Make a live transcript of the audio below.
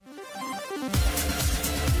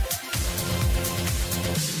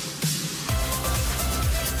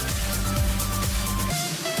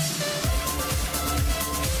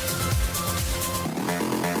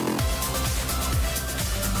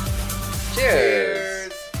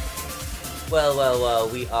Well,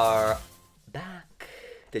 we are back.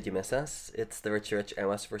 Did you miss us? It's the Richie Rich and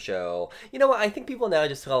Westifer show. You know what? I think people now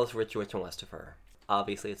just call us Richie Rich and Westifer.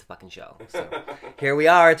 Obviously, it's a fucking show. So here we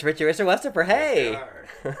are. It's Richie Rich and Westifer. Hey!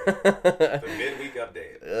 The midweek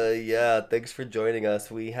update. Yeah, thanks for joining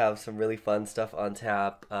us. We have some really fun stuff on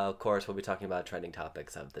tap. Of course, we'll be talking about trending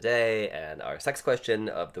topics of the day, and our sex question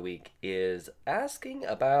of the week is asking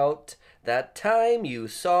about that time you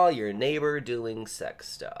saw your neighbor doing sex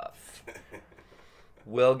stuff.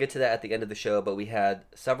 We'll get to that at the end of the show, but we had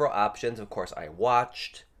several options. Of course, I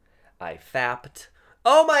watched, I fapped.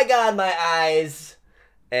 Oh my god, my eyes!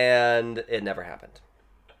 And it never happened.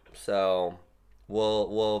 So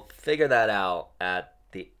we'll figure that out at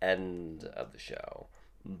the end of the show.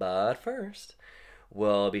 But first,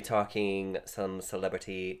 we'll be talking some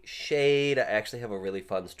celebrity shade. I actually have a really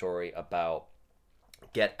fun story about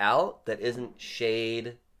Get Out that isn't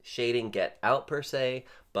shading Get Out per se,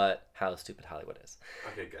 but how stupid Hollywood is.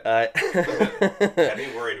 Okay, good. I had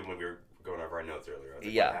me worried when we were going over our notes earlier. I was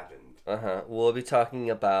like, Yeah. What happened? We'll be talking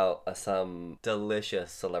about some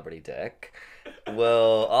delicious celebrity dick.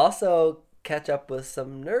 We'll also catch up with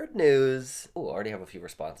some nerd news. Ooh, I already have a few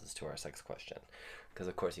responses to our sex question. Because,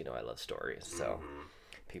 of course, you know I love stories. So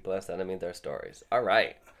people are sending me their stories. All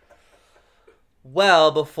right.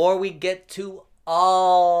 Well, before we get to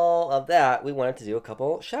all of that, we wanted to do a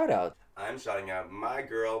couple shout-outs. I'm shouting out my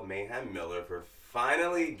girl, Mayhem Miller, for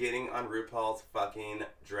finally getting on RuPaul's fucking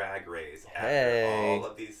Drag Race after all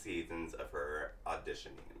of these seasons of her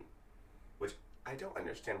auditioning. Which I don't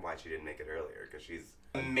understand why she didn't make it earlier, because she's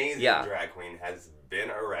an amazing drag queen, has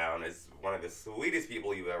been around, is one of the sweetest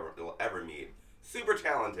people you'll ever meet. Super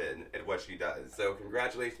talented at what she does. So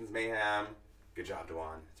congratulations, Mayhem. Good job,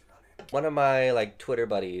 Dewan. That's her real name. One of my Twitter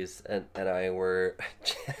buddies and I were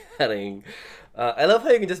chatting. I love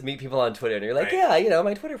how you can just meet people on Twitter and you're like, Right. yeah,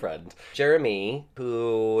 my Twitter friend. Jeremy,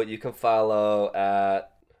 who you can follow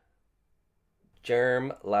at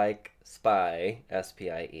GermLikeSpy,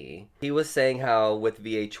 S-P-I-E. He was saying how with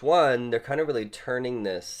VH1, they're kind of really turning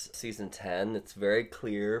this season 10. It's very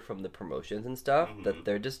clear from the promotions and stuff that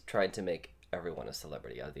they're just trying to make everyone a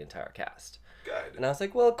celebrity out of the entire cast. Good. And I was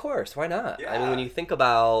like, well, of course, why not? Yeah. I mean, when you think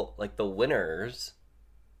about, the winners,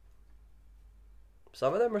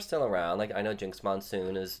 some of them are still around. I know Jinx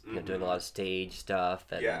Monsoon is doing a lot of stage stuff,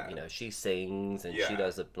 and, she sings, and she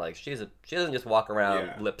does she doesn't just walk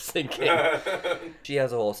around lip syncing. She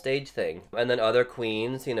has a whole stage thing. And then other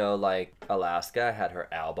queens, Alaska had her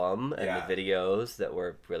album and the videos that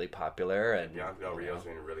were really popular. And Bianca Del Rio's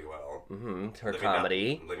doing really well. Her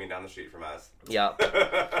comedy. Living down the street from us. Yeah.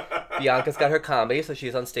 Bianca's got her comedy, so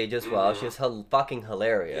she's on stage as well. She's fucking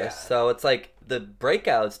hilarious. Yeah. So it's the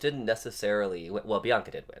breakouts didn't necessarily... Well,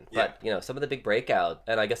 Bianca did win. But, some of the big breakout...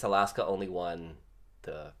 And I guess Alaska only won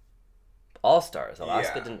the All-Stars.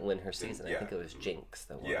 Alaska didn't win her season. I think it was Jinx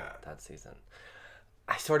that won that season.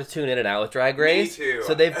 I sort of tune in and out with Drag Race. Me too.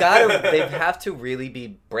 So they have to really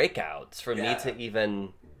be breakouts for me to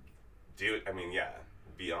even...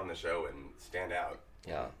 be on the show and stand out.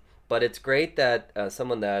 Yeah. But it's great that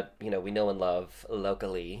someone that, we know and love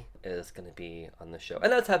locally is going to be on the show.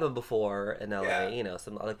 And that's happened before in LA,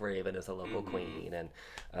 some Raven is a local queen and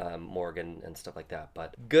Morgan and stuff like that.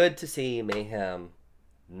 But good to see Mayhem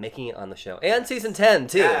making it on the show. And season 10,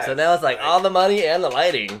 too. Yes. So now it's all the money and the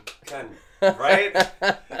lighting. Right?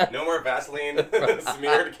 No more Vaseline,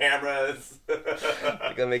 smeared cameras. They're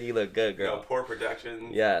going to make you look good, girl. No poor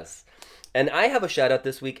productions. Yes. And I have a shout out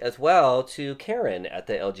this week as well to Karen at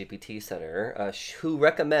the LGBT Center, who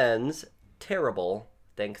recommends Terrible.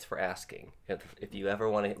 Thanks for asking. If you ever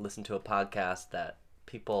want to listen to a podcast that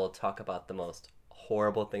people talk about the most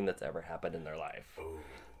horrible thing that's ever happened in their life,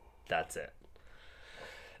 that's it.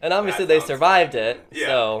 And obviously they survived it,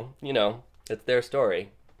 so, it's their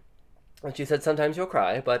story. And she said sometimes you'll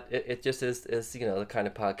cry, but it just is the kind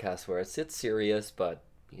of podcast where it's serious, but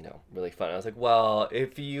really fun. I was like, well,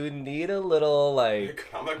 if you need a little,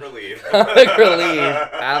 comic relief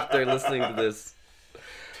after listening to this,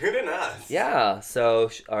 tune in us. Yeah, so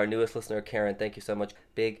our newest listener, Karen, thank you so much.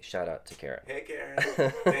 Big shout out to Karen. Hey,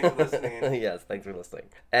 Karen. Thanks for listening. Yes, thanks for listening.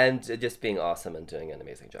 And just being awesome and doing an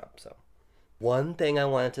amazing job, so. One thing I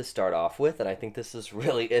wanted to start off with, and I think this is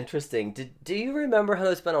really interesting, do you remember how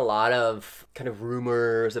there's been a lot of kind of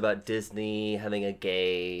rumors about Disney having a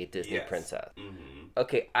gay Disney princess?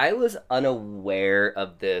 Okay, I was unaware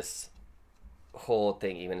of this whole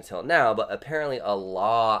thing even until now, but apparently a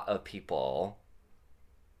lot of people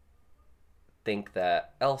think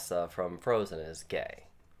that Elsa from Frozen is gay.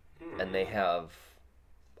 And they have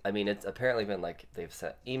I mean, it's apparently been like they've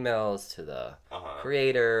sent emails to the Uh-huh.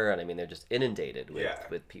 creator, and I mean, they're just inundated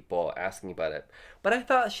with people asking about it. But I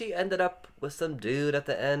thought she ended up with some dude at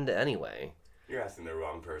the end anyway. You're asking the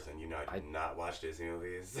wrong person. You know I do not watch Disney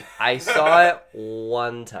movies. I saw it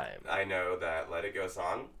one time. I know that Let It Go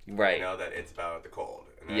song. Right. I know that it's about the cold.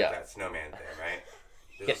 And there's Yeah. that snowman thing, right?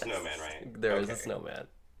 There's a snowman, right? There is a snowman.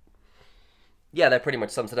 Yeah, that pretty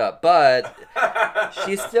much sums it up. But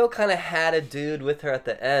she still kind of had a dude with her at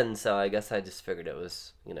the end, so I guess I just figured it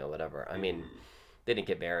was, whatever. I mean, they didn't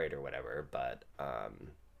get married or whatever, but...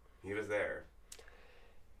 He was there.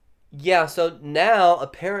 Yeah, so now,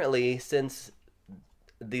 apparently, since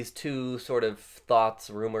these two sort of thoughts,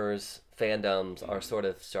 rumors, fandoms are sort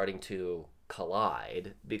of starting to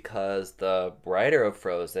collide because the writer of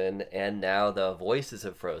Frozen and now the voices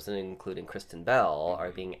of Frozen, including Kristen Bell,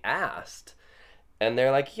 are being asked. And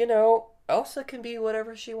they're like, Elsa can be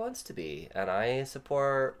whatever she wants to be, and I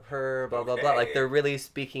support her, blah, blah, blah. Like, they're really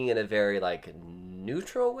speaking in a very, like,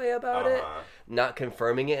 neutral way about it, not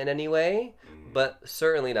confirming it in any way, but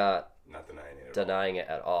certainly not denying it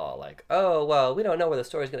at all. Like, oh, well, we don't know where the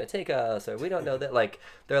story's going to take us, or we don't know that. Like,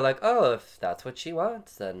 they're like, oh, if that's what she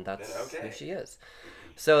wants, then that's who she is.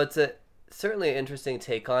 So it's certainly an interesting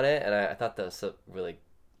take on it, and I thought that was a really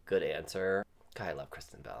good answer. God, I love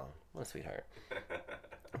Kristen Bell. What a sweetheart.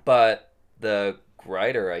 But the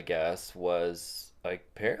writer, I guess, was like,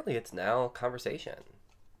 apparently it's now conversation.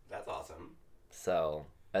 That's awesome. So,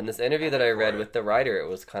 and this interview that I read with the writer, it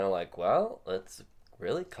was kind of like, well, it's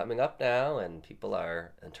really coming up now, and people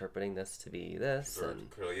are interpreting this to be this. People are and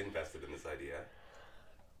clearly invested in this idea.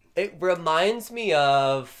 It reminds me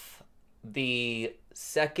of the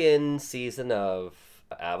second season of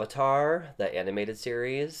Avatar, the animated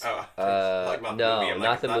series. Oh,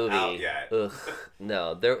 not the movie. Out yet. Ugh,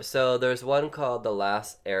 no. There's one called The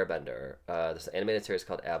Last Airbender. There's an animated series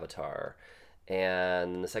called Avatar,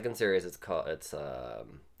 and the second series it's Korra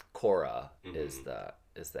is the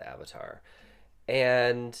Avatar,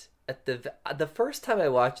 and at the first time I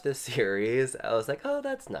watched this series, I was like, oh,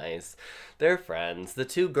 that's nice. They're friends. The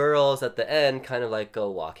two girls at the end kind of like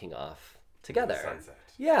go walking off together. Sunset.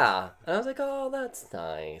 Yeah. And I was like, oh, that's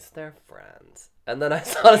nice. They're friends. And then I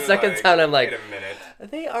saw it a second time, and I'm like, wait a minute.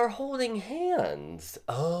 they are holding hands.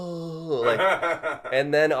 Oh.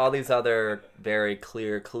 And then all these other very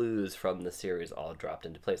clear clues from the series all dropped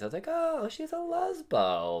into place. I was like, oh, she's a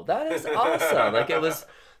lesbo. That is awesome. Like, it was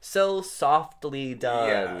so softly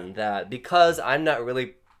done that because I'm not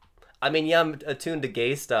really... I mean, yeah, I'm attuned to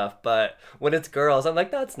gay stuff, but when it's girls, I'm like,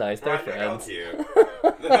 that's nice. They're friends.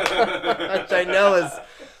 Which I know is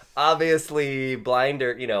obviously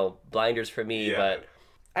blinders for me, but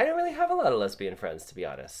I don't really have a lot of lesbian friends, to be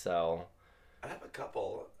honest, so... I have a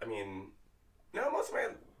couple. I mean, no, most of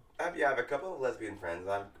I have a couple of lesbian friends.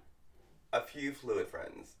 I have a few fluid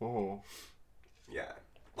friends. Mm-hmm. Yeah.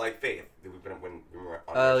 Like Faith, when we were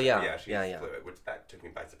on oh, show. yeah. She's fluid, which that took me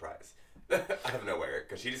by surprise. Out of nowhere,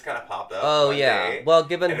 because she just kind of popped up. Oh, one day, well,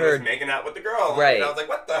 given and her... was making out with the girl. Right. And I was like,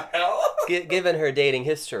 what the hell? Given her dating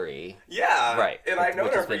history. Yeah. Right. And I've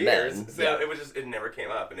known her for years. Men. So it never came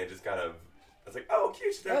up, and it just kind of... I was like, oh,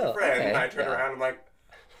 cute, she's a friend. Okay. And I turned around and I'm like,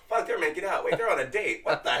 fuck, they're making out. Wait, they're on a date.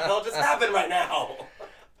 What the hell just happened right now?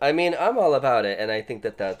 I mean, I'm all about it, and I think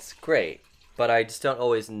that that's great. But I just don't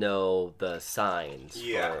always know the signs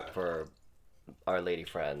for our lady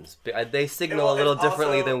friends. They signal a little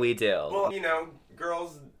differently than we do. Well,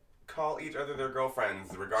 girls call each other their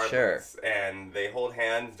girlfriends regardless. Sure. And they hold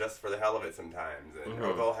hands just for the hell of it sometimes. And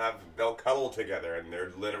or they'll cuddle together and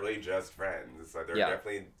they're literally just friends. So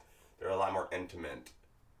they're a lot more intimate,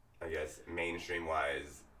 I guess, mainstream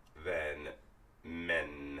wise than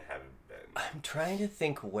men have been. I'm trying to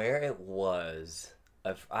think where it was.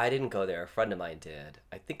 I didn't go there. A friend of mine did.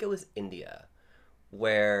 I think it was India,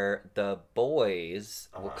 where the boys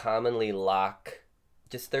will commonly lock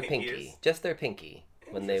just their pinky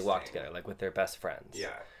when they walk together, like with their best friends.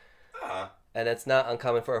 Yeah. And it's not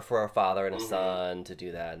uncommon for a father and a son to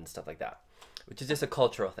do that and stuff like that, which is just a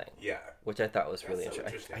cultural thing. Yeah. Which I thought was really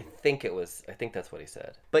interesting. I think that's what he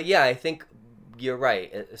said. But yeah, I think you're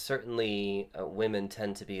right. Certainly women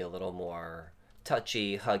tend to be a little more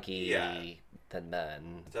touchy, huggy than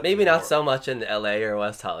men. Definitely maybe not so much in LA or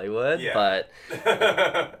West Hollywood, but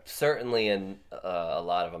certainly in a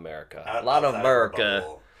lot of America. A lot of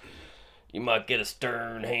America, you might get a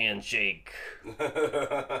stern handshake.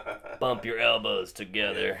 Bump your elbows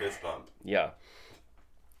together. Fist bump. Yeah.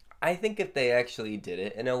 I think if they actually did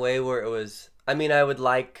it in a way where it was... I mean, I would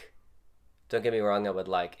like... Don't get me wrong, I would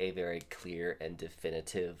like a very clear and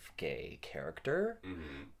definitive gay character.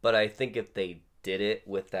 Mm-hmm. But I think if they did it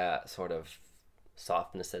with that sort of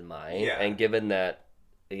softness in mind. Yeah. And given that,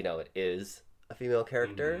 it is a female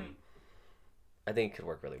character, Mm-hmm. I think it could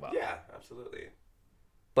work really well. Yeah, absolutely.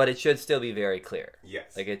 But it should still be very clear.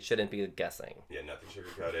 Yes. Like, it shouldn't be guessing. Yeah, nothing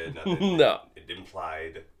sugar-coated, nothing No.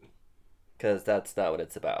 implied. Because that's not what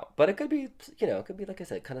it's about. But it could be, like I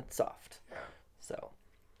said, kind of soft. Yeah. So.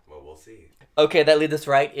 Well, we'll see. Okay, that leads us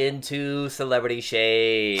right into Celebrity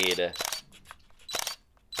Shade.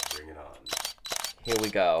 Bring it on. Here we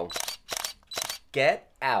go.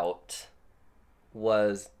 Get Out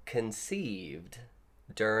was conceived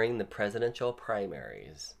during the presidential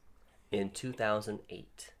primaries in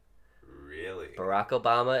 2008. Really? Barack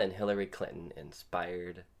Obama and Hillary Clinton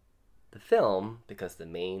inspired the film because the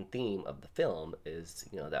main theme of the film is,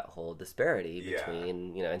 that whole disparity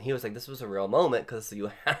between, and he was like, this was a real moment because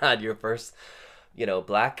you had your first,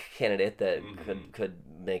 black candidate that could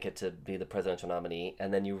make it to be the presidential nominee,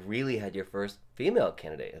 and then you really had your first female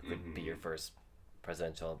candidate who could be your first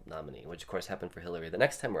presidential nominee, which of course happened for Hillary the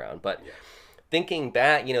next time around. But thinking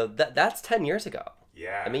back, that's 10 years ago.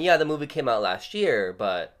 Yeah. I mean, the movie came out last year,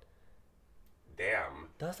 but damn,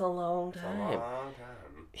 that's a long time. That's a long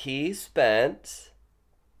time. He spent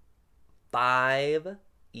 5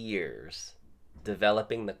 years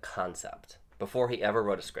developing the concept before he ever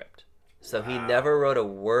wrote a script. So he never wrote a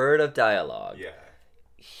word of dialogue. Yeah.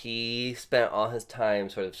 He spent all his time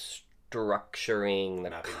sort of structuring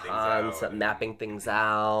the concept, mapping things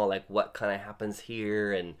out, like what kind of happens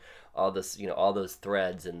here, and all this, all those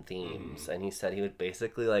threads and themes. And he said he would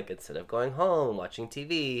basically, like, instead of going home and watching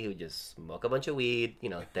TV, he would just smoke a bunch of weed,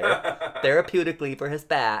 therapeutically for his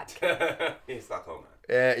back. He's Stockholm.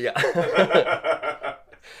 Yeah.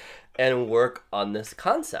 And work on this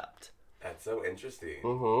concept. That's so interesting.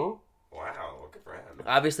 Mm-hmm. Wow, good for him.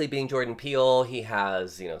 Obviously, being Jordan Peele, he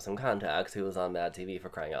has, some contacts. He was on Mad TV, for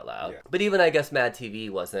crying out loud. Yeah. But even, I guess, Mad TV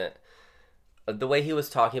wasn't... The way he was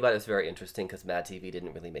talking about it was very interesting because Mad TV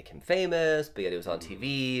didn't really make him famous, but yet he was on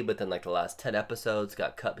TV. But then, like, the last 10 episodes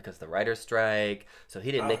got cut because of the writer's strike. So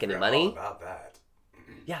he didn't make any money. All about that.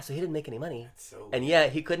 Yeah, so he didn't make any money. That's so and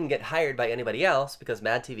yet he couldn't get hired by anybody else because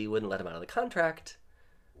Mad TV wouldn't let him out of the contract.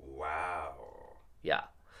 Wow. Yeah.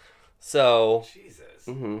 So... Jesus.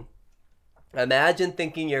 Mm-hmm. Imagine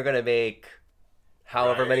thinking you're going to make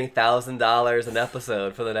however many $1,000 an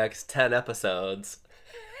episode for the next 10 episodes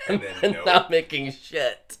and then not making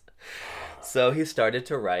shit. So he started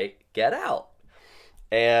to write Get Out.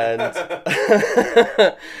 And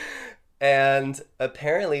and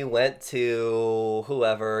apparently went to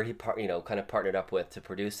whoever he kind of partnered up with to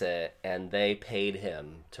produce it, and they paid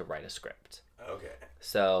him to write a script. Okay.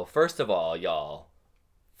 So first of all, y'all,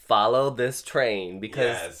 follow this train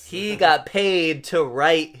because he got paid to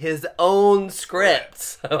write his own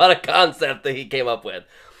scripts about a concept that he came up with.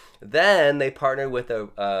 Then they partnered with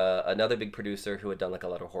another big producer who had done like a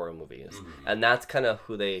lot of horror movies, and that's kind of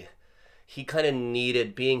who he kind of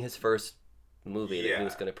needed, being his first movie that he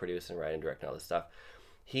was going to produce and write and direct and all this stuff.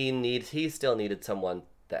 He still needed someone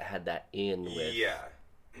that had that in with. Yeah.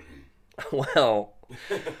 Well,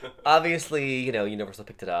 obviously, Universal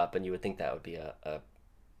picked it up, and you would think that would be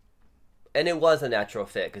and it was a natural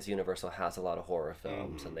fit because Universal has a lot of horror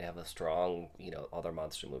films and they have a strong, all their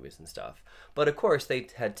monster movies and stuff. But of course, they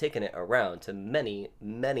had taken it around to many,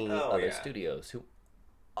 many other studios who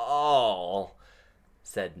all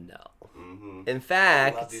said no. Mm-hmm. In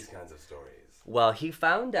fact, I love these kinds of stories. Well, he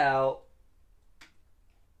found out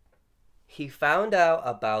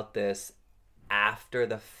about this after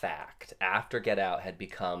the fact, after Get Out had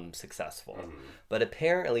become successful. But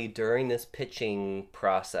apparently during this pitching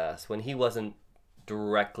process, when he wasn't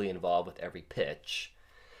directly involved with every pitch,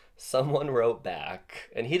 someone wrote back,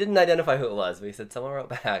 and he didn't identify who it was, but he said someone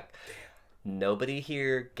wrote back, "Nobody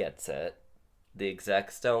here gets it. The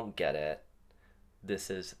execs don't get it. This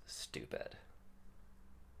is stupid."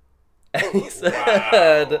 And he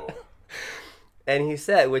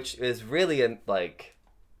said, which is really like,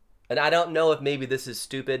 and I don't know if maybe this is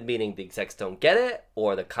stupid, meaning the execs don't get it,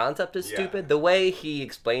 or the concept is stupid. The way he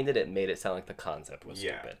explained it, it made it sound like the concept was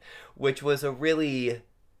stupid, which was a really,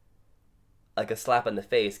 like, a slap in the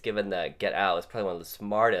face, given that Get Out is probably one of the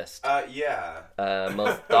smartest,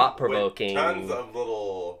 most thought-provoking, tons of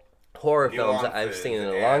little horror films that I've seen in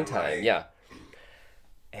a long time. Yeah.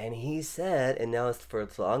 And he said, and now for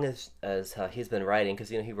as long as he's been writing, because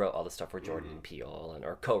he wrote all the stuff for Jordan Peele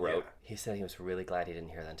or co-wrote. He said he was really glad he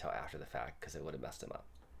didn't hear that until after the fact because it would have messed him up.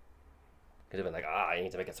 He'd have been like, you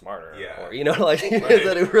need to make it smarter, or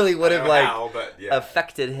that it really would have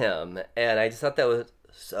affected him. And I just thought that was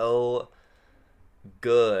so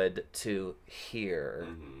good to hear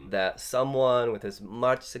that someone with as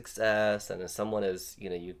much success and as someone as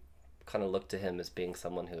you kind of looked to him as being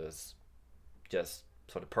someone who is just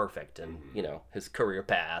sort of perfect and, you know, his career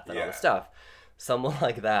path and all this stuff. Someone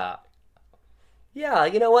like that. Yeah,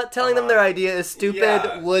 you know what? Telling them their idea is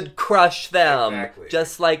stupid would crush them. Exactly.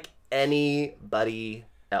 Just like anybody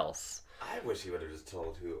else. I wish he would have just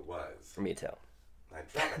told who it was. Me too.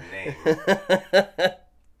 I'd drop a name.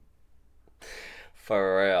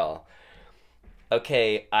 For real.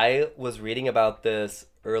 Okay, I was reading about this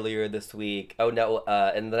earlier this week. Oh, no,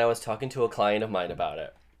 and then I was talking to a client of mine about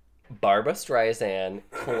it. Barbra Streisand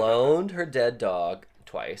cloned her dead dog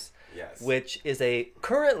twice. Yes. Which is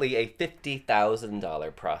currently a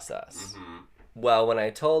 $50,000 process. Mm-hmm. Well, when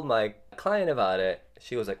I told my client about it,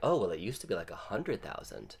 she was like, "Oh, well, it used to be like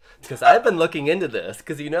 $100,000." Because I've been looking into this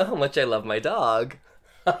because you know how much I love my dog.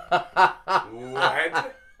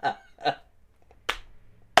 What?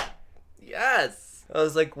 Yes. I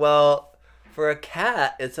was like, well, for a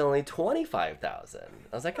cat, it's only $25,000.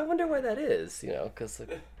 I was like, I wonder why that is. You know, because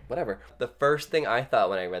like, whatever. The first thing I thought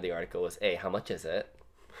when I read the article was, A, how much is it?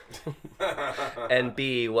 And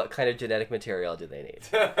B, what kind of genetic material do they need?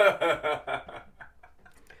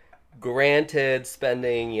 Granted,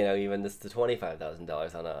 spending, you know, even the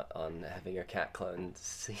 $25,000 on having your cat cloned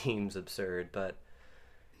seems absurd, but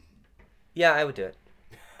yeah, I would do it.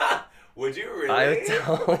 Would you really? I would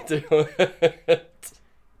totally do it.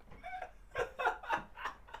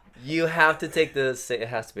 You have to take it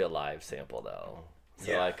has to be a live sample though.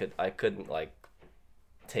 So Yeah. I couldn't like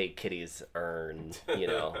take Kitty's urn, you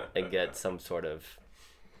know, and get some sort of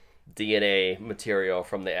DNA material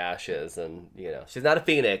from the ashes, and you know, she's not a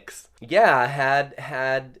phoenix. Yeah, had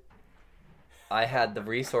I had the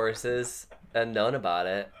resources and known about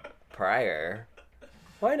it prior,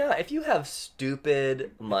 why not? If you have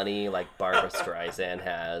stupid money like Barbra Streisand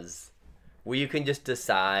has, where you can just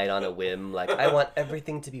decide on a whim, like, I want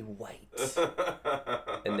everything to be white,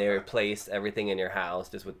 and they replace everything in your house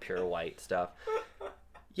just with pure white stuff.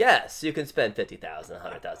 Yes, you can spend $50,000,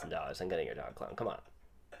 $100,000 on getting your dog cloned. Come on.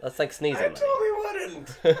 That's like sneezing I money. totally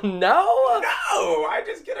wouldn't. No? No, I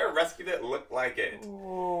just get a rescue that looked like it.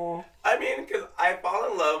 Oh. I mean, because I fall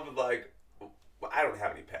in love with, like, well, I don't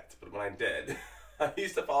have any pets, but when I did, I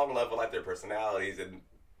used to fall in love with, like, their personalities, and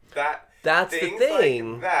that's the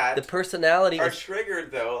thing. Like that the personality are is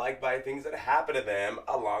triggered, though, like, by things that happen to them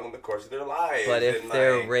along the course of their lives. But if and,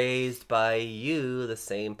 they're like, raised by you, the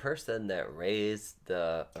same person that raised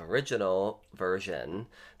the original version,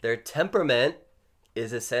 their temperament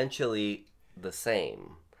is essentially the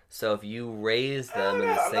same. So if you raise them in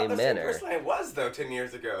the I'm same not the manner. same person I was, though, 10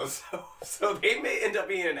 years ago. So they may end up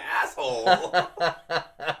being an asshole.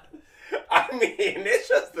 I mean, it's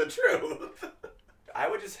just the truth. I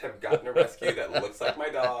would just have gotten a rescue that looks like my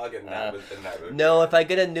dog, and that would. No, if I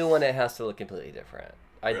get a new one, it has to look completely different.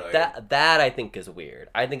 Really? That I think is weird.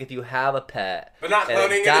 I think if you have a pet But not and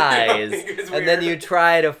cloning it dies, is and then weird. you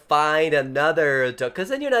try to find another, because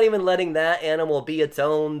then you're not even letting that animal be its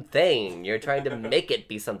own thing. You're trying to make it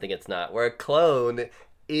be something it's not. Where a clone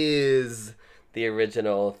is the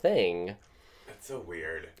original thing. That's so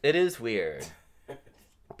weird. It is weird.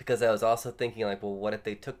 Because I was also thinking, like, well, what if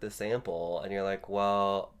they took the sample and you're like,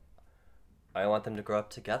 well, I want them to grow up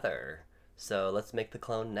together, so let's make the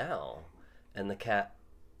clone now. And the cat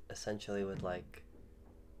essentially would, like,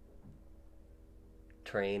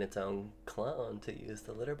 train its own clone to use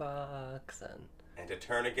the litter box And to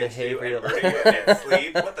turn against you Behavioral. and murder you in its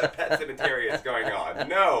sleep? What the pet cemetery is going on?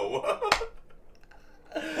 No.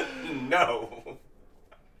 No.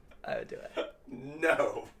 I would do it.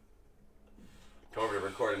 No. Come over to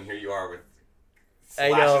record, and here you are with I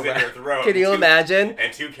slashes know, in right? your throat. Can you imagine?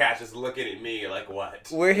 And two cats just looking at me like, what?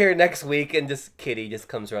 We're here next week, and just Kitty just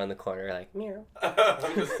comes around the corner like, meow.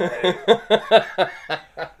 I'm just saying.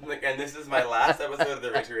 Like, and this is my last episode of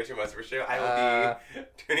the Richie Richie Musper Show. I will be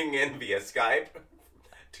tuning in via Skype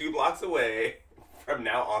 2 blocks away from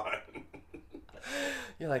now on.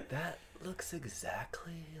 You're like, that looks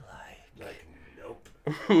exactly Like, nope.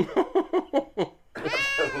 like...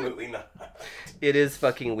 Absolutely not. It is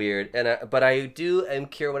fucking weird, but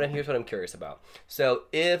here's what I'm curious about. So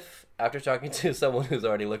if after talking to someone who's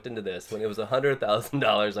already looked into this, when it was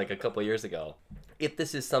 $100,000 like a couple years ago, if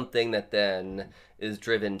this is something that then is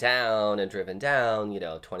driven down, you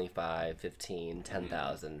know, 25, 15,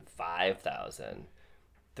 10,000, 5,000,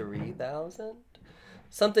 3,000,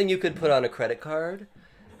 something you could put on a credit card.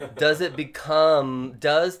 Does it become?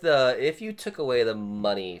 If you took away the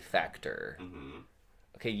money factor? Mm-hmm.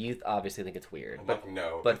 Okay, you obviously think it's weird, but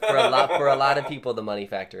no. But for a lot of people, the money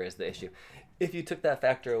factor is the issue. If you took that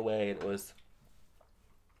factor away and it was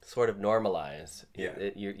sort of normalized,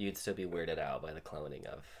 Yeah. you'd still be weirded out by the cloning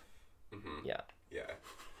of. Mm-hmm. Yeah. Yeah.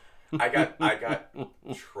 I got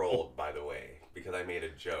trolled, by the way, because I made a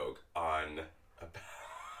joke on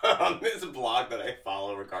on this blog that I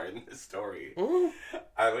follow regarding this story. Mm.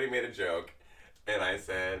 I literally made a joke, and I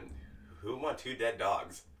said, "Who want 2 dead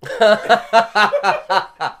dogs?" See,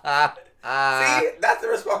 that's the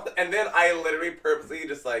response. And then I literally purposely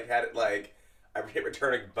just like had it like I hit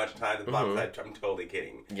return a bunch of times at the bottom. I'm totally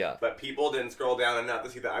kidding. Yeah. But people didn't scroll down enough to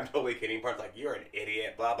see that I'm totally kidding part. It's like, you're an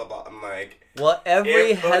idiot, blah, blah, blah. I'm like, well,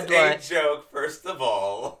 every it headline. was a joke, first of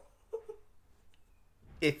all.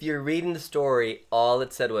 If you're reading the story, all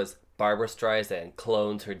it said was Barbara Streisand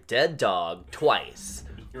clones her dead dog twice.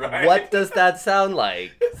 Right? What does that sound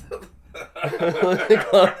like?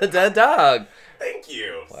 Clone a dead dog. Thank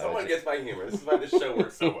you. Someone gets my humor. This is why this show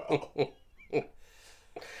works so well.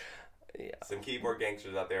 Yeah. Some keyboard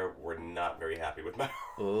gangsters out there were not very happy with my.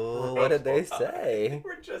 Ooh, what did they say? They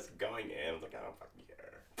were just going in. I was like, I don't fucking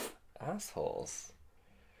care. Assholes.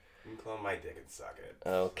 You can clone my dick and suck it.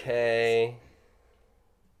 Okay.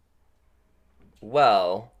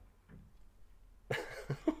 Well. They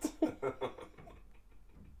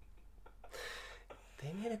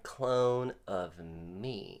made a clone of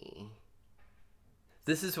me.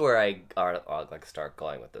 This is where I like start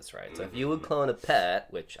going with this, right? So if you would clone a pet,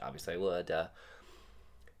 which obviously I would,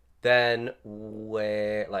 then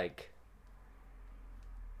where, like,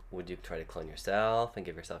 would you try to clone yourself and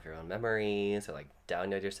give yourself your own memories, or like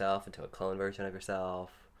download yourself into a clone version of yourself?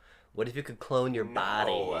 What if you could clone your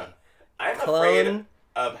body? I'm afraid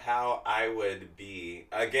of how I would be,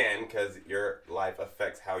 again, because your life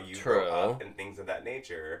affects how you grow up and things of that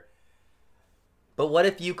nature. But what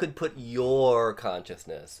if you could put your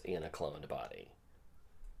consciousness in a cloned body?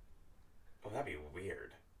 Well, that'd be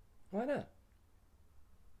weird. Why not?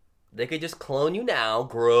 They could just clone you now,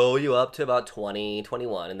 grow you up to about 20,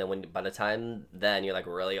 21, and then by the time then you're like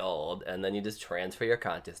really old, and then you just transfer your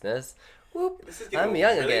consciousness. Whoop, this is I'm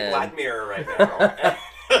young really again. Black Mirror right now.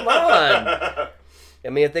 Come on. I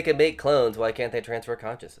mean, if they can make clones, why can't they transfer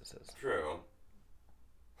consciousnesses? True.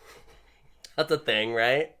 That's a thing,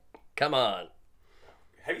 right? Come on.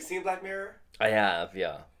 Have you seen Black Mirror? I have,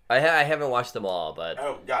 yeah. I haven't watched them all, but...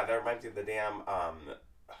 Oh, God, that reminds me of the damn,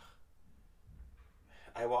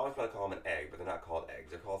 I always want to call them an egg, but they're not called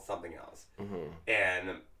eggs. They're called something else. Mm-hmm.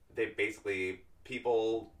 And they basically,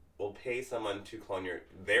 people will pay someone to clone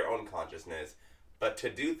their own consciousness, but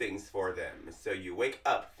to do things for them. So you wake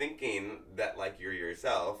up thinking that, like, you're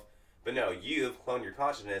yourself, but no, you've cloned your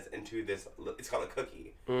consciousness into this, it's called a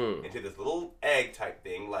cookie, into this little egg type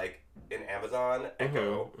thing, like in Amazon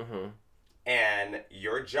Echo. Mm-hmm. And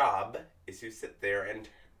your job is to sit there and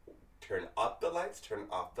turn up the lights, turn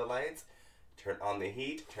off the lights, turn on the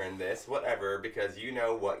heat, turn this, whatever, because you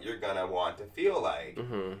know what you're gonna want to feel like.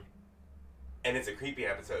 Mm-hmm. And it's a creepy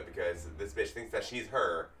episode because this bitch thinks that she's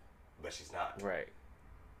her, but she's not. Right.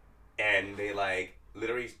 And they, like,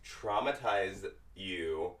 literally traumatize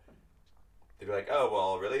you. They'd be like, oh,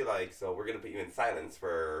 well, really? Like, so we're gonna put you in silence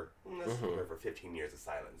for, for 15 years of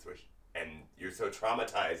silence, and you're so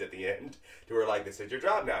traumatized at the end to where, like, this is your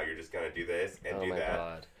job now. You're just gonna do this and do that. Oh, my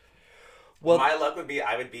God. Well, my luck would be,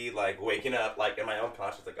 I would be, like, waking up, like, in my own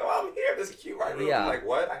conscience, like, oh, I'm here, this is cute right room. Yeah. I'm like,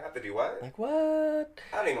 what? I have to do what? Like, what?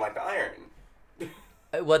 I don't even like the iron.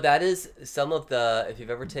 Well, that is some of the, if you've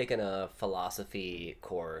ever taken a philosophy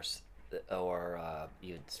course, or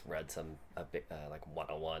you read some, like,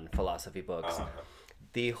 101 philosophy books,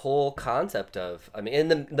 the whole concept of, I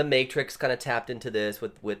mean, and the Matrix kind of tapped into this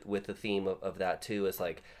with the theme of that, too, is,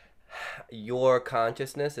 like, your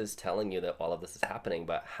consciousness is telling you that all of this is happening,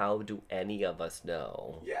 but how do any of us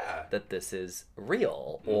know that this is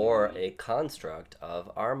real or a construct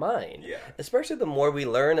of our mind? Yeah. Especially the more we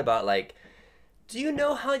learn about, like, do you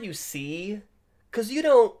know how you see? Because you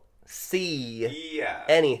don't see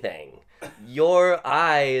anything. Your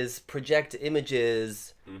eyes project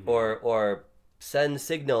images or send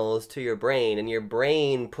signals to your brain, and your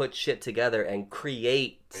brain puts shit together and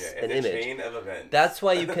creates an image. Chain of events. That's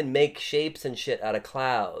why you can make shapes and shit out of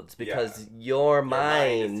clouds, because your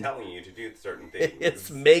mind is telling you to do certain things. It's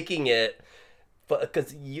making it,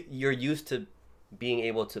 because you're used to being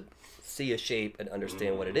able to see a shape and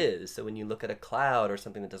understand what it is. So when you look at a cloud or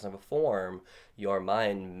something that doesn't have a form, your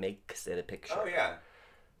mind makes it a picture. Oh, yeah.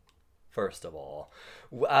 First of all,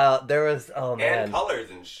 there was and colors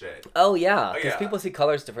and shit. Oh yeah, because people see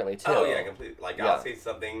colors differently too. Oh yeah, completely. Like I'll see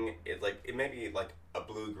something, it's like it may be like a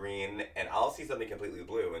blue green, and I'll see something completely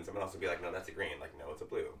blue, and someone else will be like, "No, that's a green." Like, no, it's a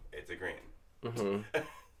blue. It's a green. And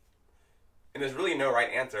there's really no right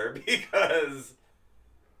answer because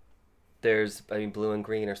I mean, blue and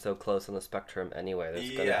green are so close on the spectrum anyway.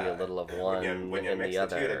 There's going to be a little of one when you in mix the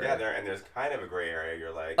other. Two together, and there's kind of a gray area.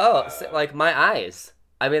 You're like, like my eyes.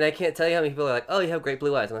 I mean, I can't tell you how many people are like, oh, you have great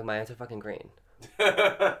blue eyes. I'm like, my eyes are fucking green.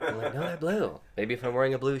 I'm like, no, they're blue. Maybe if I'm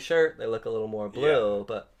wearing a blue shirt, they look a little more blue,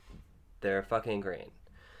 but they're fucking green.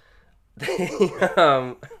 They're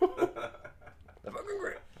fucking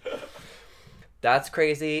green. That's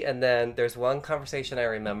crazy. And then there's one conversation I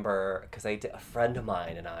remember because a friend of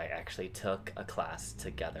mine and I actually took a class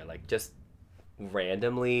together, like just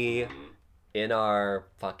randomly in our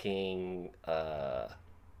fucking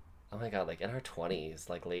oh my god, like in our 20s,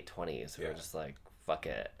 like late 20s. We were just like, fuck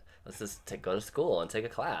it, let's just go to school and take a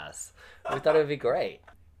class. We thought it would be great.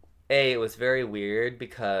 It was very weird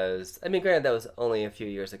because, I mean, granted that was only a few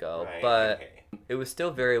years ago, but it was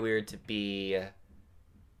still very weird to be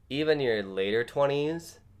even your later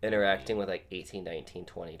 20s interacting with like 18, 19,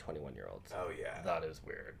 20, 21 year olds. Oh yeah, that is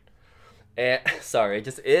weird. And sorry, it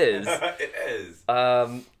just is. It is.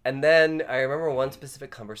 And then I remember one specific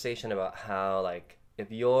conversation about how, like,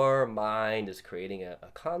 if your mind is creating a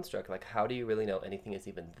construct, like, how do you really know anything is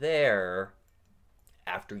even there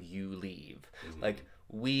after you leave? Like,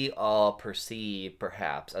 we all perceive,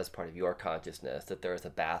 perhaps as part of your consciousness, that there is a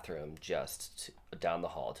bathroom just down the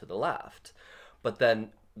hall to the left. But then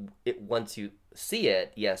once you see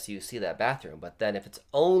it, yes, you see that bathroom. But then if it's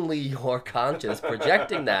only your conscious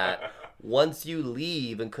projecting that, once you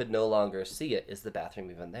leave and could no longer see it, is the bathroom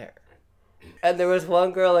even there? And there was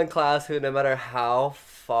one girl in class who, no matter how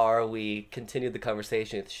far we continued the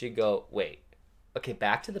conversation, she'd go, wait, okay,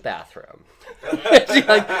 back to the bathroom.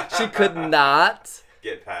 she could not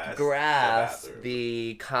get past grasp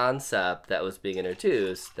the concept that was being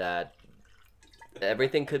introduced, that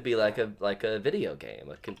everything could be like a video game.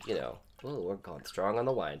 It could, we're going strong on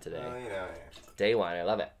the wine today. Day wine, I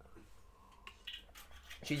love it.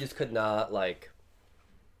 She just could not, like,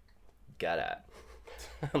 get it.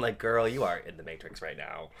 I'm like, girl, you are in the Matrix right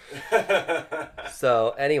now.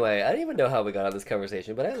 So, anyway, I don't even know how we got on this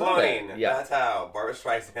conversation, but I love it. Yeah. That's how Barbra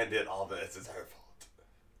Streisand did all this. It's her fault.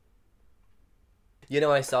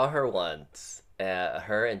 I saw her once,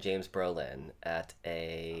 her and James Brolin at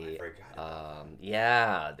a...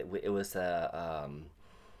 it was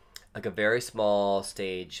like a very small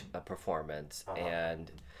stage performance,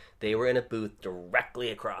 and they were in a booth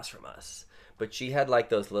directly across from us. But she had, like,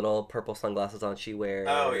 those little purple sunglasses on she wears.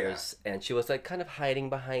 Oh, yeah. And she was, like, kind of hiding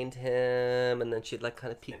behind him. And then she'd, like,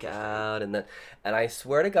 kind of peek out. And I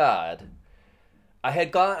swear to God, you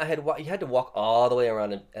had to walk all the way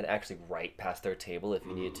around and actually right past their table if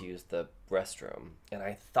you needed to use the restroom. And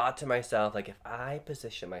I thought to myself, like, if I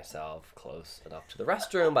position myself close enough to the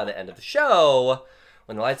restroom by the end of the show,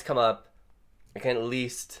 when the lights come up, I can at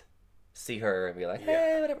least see her and be like,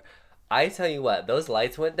 hey, whatever. I tell you what, those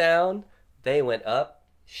lights went down. They went up.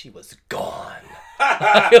 She was gone.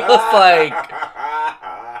 It was like,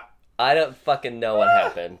 I don't fucking know what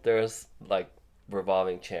happened. There was, like,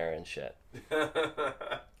 revolving chair and shit.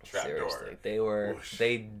 Seriously.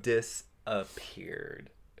 They disappeared.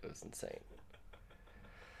 It was insane.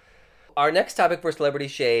 Our next topic for Celebrity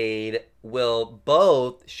Shade will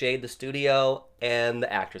both shade the studio and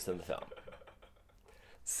the actress in the film.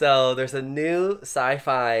 So there's a new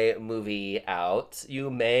sci-fi movie out. You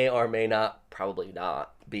may or may not, probably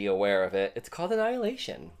not, be aware of it. It's called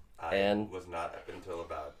Annihilation. I was not up until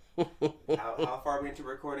about... how far are we into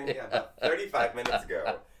recording? Yeah, about 35 minutes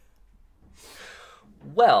ago.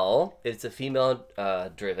 Well, it's a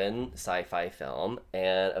female-driven sci-fi film,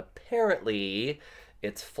 and apparently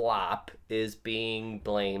its flop is being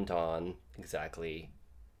blamed on exactly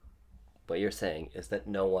what you're saying, is that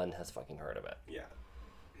no one has fucking heard of it. Yeah.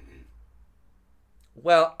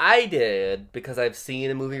 Well, I did, because I've seen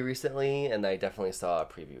a movie recently, and I definitely saw a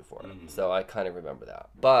preview for it. So I kind of remember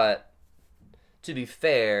that. But, to be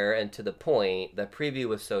fair, and to the point, the preview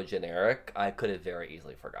was so generic, I could have very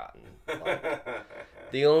easily forgotten. Like,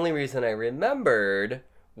 the only reason I remembered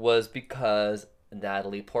was because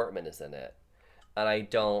Natalie Portman is in it. And I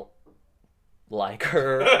don't like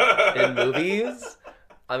her in movies.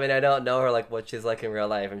 I mean, I don't know her, like, what she's like in real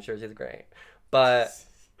life. I'm sure she's great. But...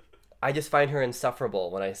 I just find her insufferable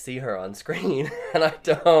when I see her on screen, and I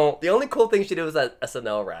don't... The only cool thing she did was that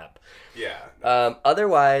SNL rap. Yeah.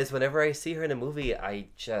 Otherwise, whenever I see her in a movie, I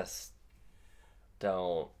just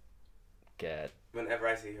don't get... Whenever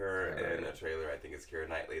I see her in a trailer, I think it's Keira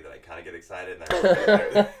Knightley, that I kind of get excited, and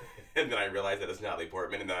then I realize that it's Natalie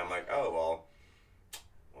Portman, and then I'm like, oh, well,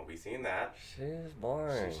 won't be seeing that. She's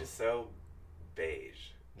boring. She's just so beige.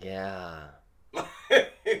 Yeah.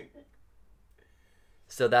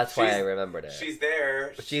 So that's why I remembered it. She's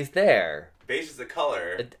there. But she's there. Beige is a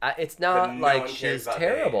color. It's not no like one cares she's about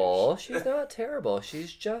terrible. beige. She's not terrible.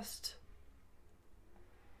 She's just...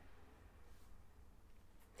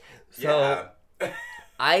 So, Yeah.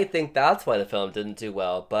 I think that's why the film didn't do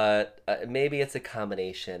well, but maybe it's a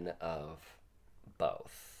combination of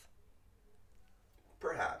both.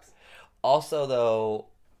 Perhaps. Also, though,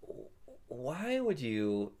 why would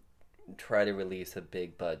you try to release a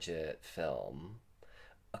big budget film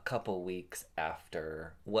a couple weeks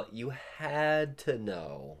after what you had to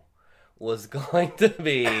know was going to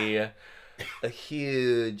be a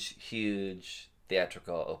huge, huge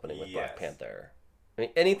theatrical opening with Black Yes. Panther? I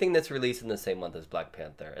mean, anything that's released in the same month as Black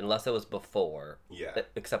Panther, unless it was before, Yeah.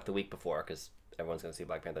 except the week before, because everyone's going to see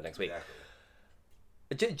Black Panther next week.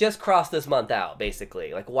 Exactly. Just cross this month out,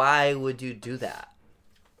 basically. Like, why would you do that?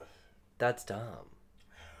 That's dumb.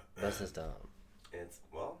 That's just dumb. It's,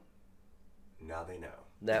 well, now they know.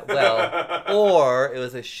 That well, or it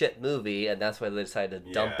was a shit movie, and that's why they decided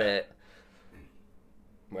to dump Yeah. it.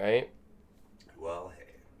 Right? Well,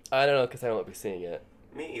 hey. I don't know, because I won't be seeing it.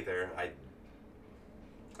 Me either.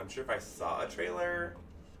 I'm sure if I saw a trailer...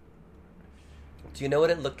 Do you know what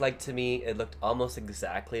it looked like to me? It looked almost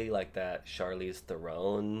exactly like that Charlize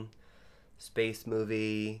Theron space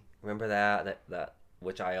movie. Remember that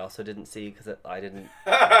which I also didn't see because I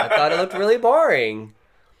thought it looked really boring.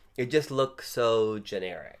 It just looked so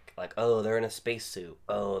generic. Like, oh, they're in a spacesuit.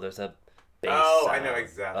 Oh, there's a bass Oh, I sound. know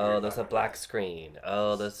exactly what Oh, you're there's a talking black about. screen.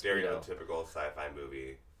 Oh, there's Stereotypical sci-fi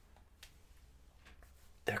movie.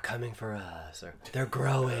 they're coming for us, or they're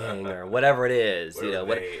growing, or whatever it is.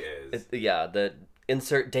 Whatever they is. The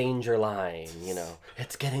insert danger line.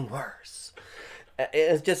 It's getting worse.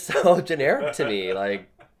 It's just so generic to me. Like,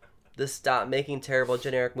 just stop making terrible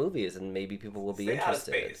generic movies, and maybe people will be Stay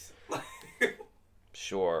interested. out of space.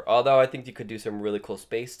 Sure. Although I think you could do some really cool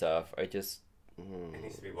space stuff. It needs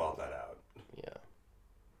to be well thought out. Yeah.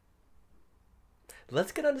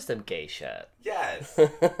 Let's get on to some gay shit. Yes.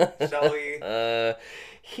 Shall we?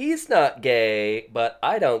 He's not gay, but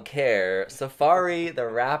I don't care. Safari the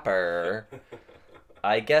rapper,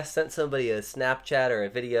 I guess, sent somebody a Snapchat or a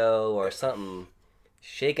video or something,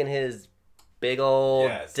 shaking his big old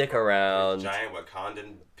Yes. dick around. His giant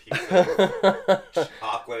Wakandan piece of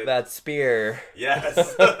chocolate. That spear. Yes.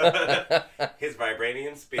 His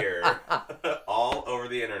vibranium spear. All over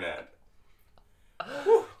the internet.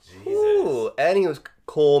 Whew, Jesus. Ooh, and he was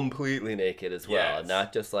completely naked as well, Yes.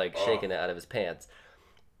 not just like shaking it out of his pants.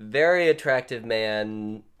 Very attractive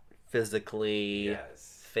man, physically,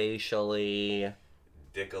 Yes. facially.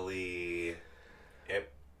 Dickily.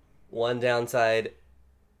 Yep. One downside,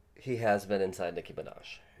 he has been inside Nicki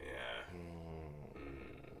Minaj. Yeah.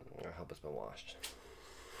 I hope it's been washed.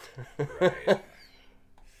 Right.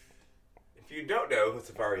 If you don't know who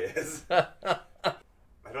Safari is, I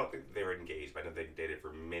don't think they were engaged, but I know they dated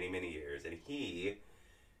for many, many years. And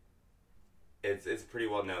it's pretty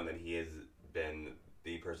well known that he has been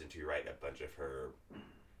the person to write a bunch of her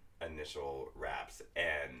initial raps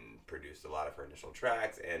and produced a lot of her initial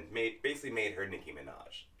tracks and basically made her Nicki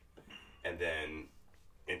Minaj. And then,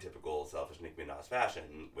 in typical selfish Nicki Minaj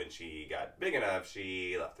fashion, when she got big enough,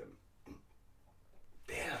 she left him.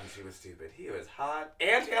 Damn, she was stupid. He was hot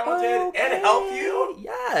and talented and helped you.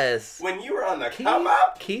 Yes. When you were on the come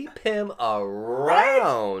up. Keep him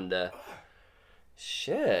around.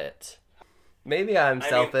 Shit. Maybe I'm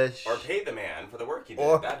selfish. Or pay the man for the work he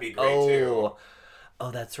did. That'd be great too.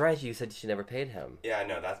 Oh, that's right. You said she never paid him. Yeah, I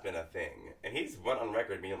know. That's been a thing. And he's went on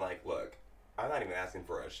record being like, look, I'm not even asking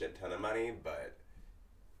for a shit ton of money, but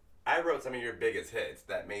I wrote some of your biggest hits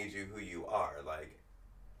that made you who you are. Like,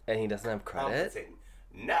 and he doesn't have credit?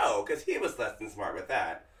 No, because he was less than smart with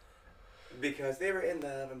that. Because they were in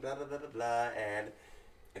love and blah, blah, blah, blah, blah. And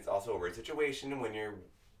it's also a weird situation when you're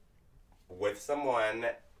with someone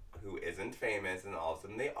who isn't famous and all of a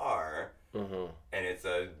sudden they are. Mm-hmm. And it's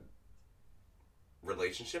a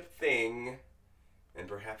relationship thing. And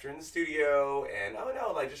perhaps you're in the studio and, oh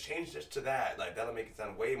no, like, just change this to that. Like, that'll make it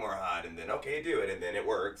sound way more hot. And then, okay, do it. And then it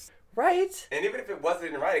works. Right? And even if it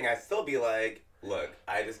wasn't in writing, I'd still be like, look,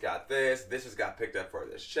 I just got this. This just got picked up for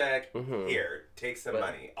this check. Mm-hmm. Here, take some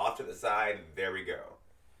money. Off to the side. There we go.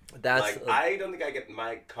 That's like, I don't think I could,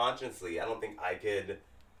 consciously, I don't think I could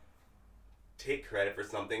take credit for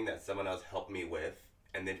something that someone else helped me with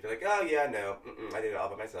and then be like, oh, yeah, no, I did it all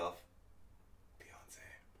by myself.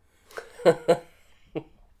 Beyonce.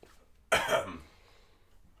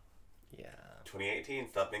 Yeah. 2018,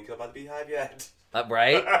 stop being killed by the Beehive yet.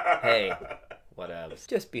 Right? Hey, whatever.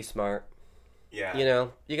 Just be smart. Yeah. You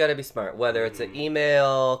know, you gotta be smart. Whether it's an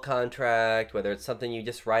email contract, whether it's something you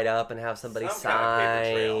just write up and have somebody Some kind of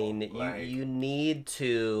paper trail, sign, like... you need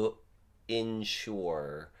to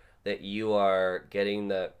ensure that you are getting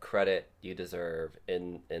the credit you deserve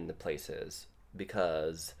in the places,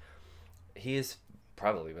 because he's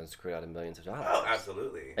probably been screwed out of millions of dollars. Oh,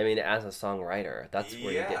 absolutely. I mean, as a songwriter, that's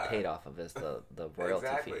where you get Yeah. paid off of, is the royalty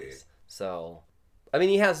Exactly. fees. So, I mean,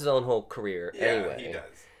 he has his own whole career Yeah, anyway. he does.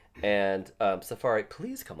 And Safari,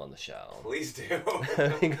 please come on the show. Please do.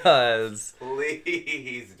 Because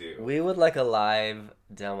Please do. we would like a live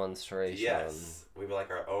demonstration. Yes. We would like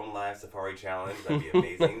our own live safari challenge. That'd be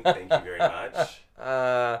amazing. Thank you very much.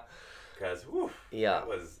 Because, yeah.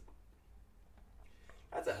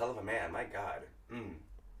 That's a hell of a man. My God.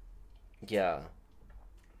 Yeah.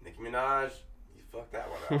 Nicki Minaj, you fucked that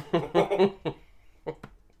one up.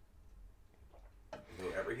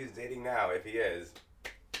 Whoever he's dating now, if he is,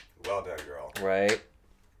 well done, girl. Right.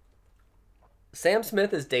 Sam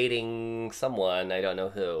Smith is dating someone, I don't know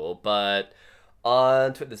who, but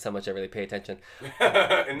on Twitter, there's so much I really pay attention.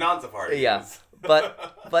 In non-safari. Yeah,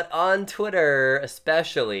 but on Twitter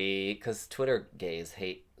especially, because Twitter gays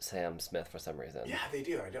hate Sam Smith for some reason. Yeah, they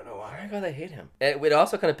do. I don't know why. Oh my God, they hate him. And it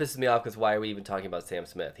also kind of pisses me off, because why are we even talking about Sam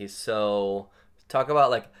Smith? He's so... Talk about,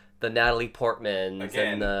 like, the Natalie Portmans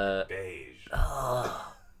Again, and the... beige.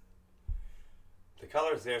 Oh. The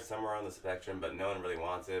color's there somewhere on the spectrum, but no one really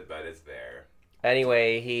wants it, but it's there.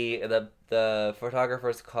 Anyway, the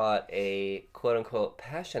photographers caught a quote-unquote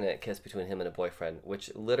passionate kiss between him and a boyfriend, which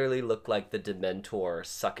literally looked like the Dementor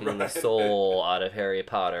sucking the soul out of Harry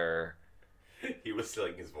Potter. He was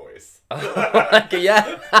stealing his voice.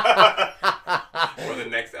 Yeah. For the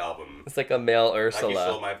next album. It's like a male I Ursula. can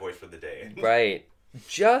stole my voice for the day. Right.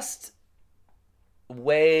 Just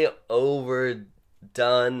way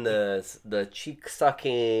overdone the cheek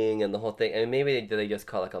sucking and the whole thing. I mean, maybe they just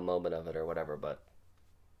call like a moment of it or whatever, but...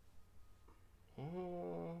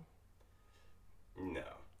 No.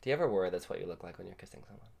 Do you ever worry that's what you look like when you're kissing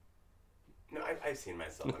someone? No, I've seen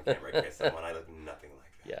myself on camera kiss someone. I look nothing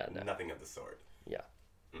like that. Yeah, no. Nothing of the sort. Yeah.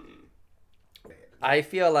 Mm-mm. I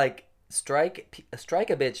feel like strike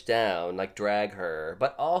a bitch down, like drag her,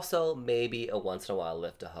 but also maybe a once in a while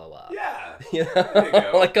lift a hoe up. Yeah. You There you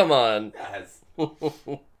know? go. Like, come on. Yes.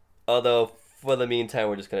 Although, for the meantime,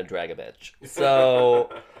 we're just going to drag a bitch. So,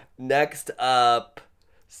 next up,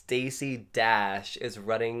 Stacey Dash is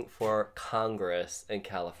running for Congress in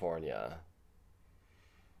California.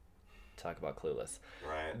 Talk about clueless.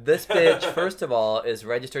 Right. This bitch, first of all, is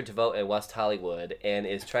registered to vote in West Hollywood and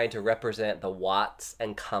is trying to represent the Watts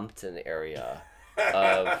and Compton area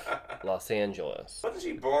of Los Angeles. Wasn't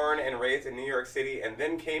she born and raised in New York City and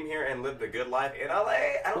then came here and lived a good life in LA?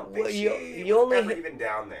 I don't think Well, she you was only ever even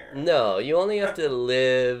down there. No, you only have to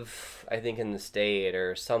live, I think, in the state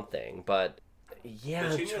or something. But yeah,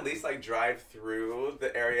 But shouldn't you at least like drive through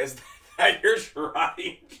the areas that you're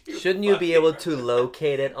trying to shouldn't you be fucking able to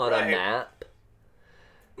locate it on a Right. map?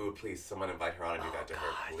 Ooh, please, someone invite her on and do that to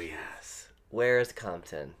her, please. Yes. Where is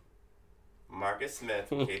Compton? Marcus Smith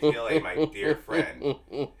from KTLA, my dear friend.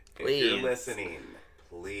 If Please. you're listening,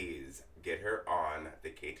 please get her on the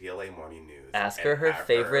KTLA Morning News. Ask and her her have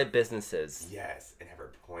favorite businesses. Yes, and have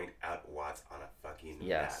her point out what's on a fucking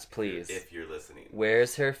Yes, map. please. If you're listening.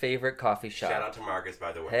 Where's her favorite coffee shop? Shout out to Marcus,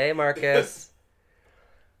 by the way. Hey, Marcus.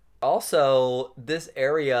 Also, this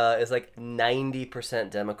area is like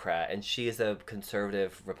 90% Democrat, and she is a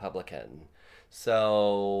conservative Republican.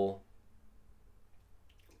 So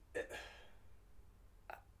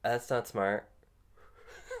that's not smart.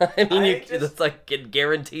 I mean, I just- it's like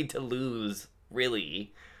guaranteed to lose,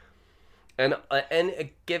 really. And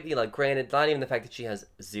give you, like, granted, not even the fact that she has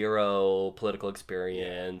zero political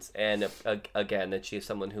experience, and again that she is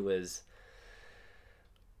someone who is.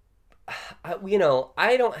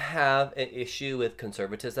 I don't have an issue with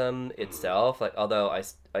conservatism itself. Like, although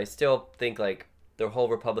I still think like the whole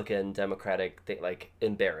Republican Democratic thing, like,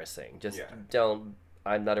 embarrassing. Just Yeah. don't.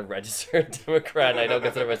 I'm not a registered Democrat. And I don't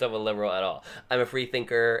consider myself a liberal at all. I'm a free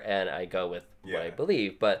thinker, and I go with what I Yeah.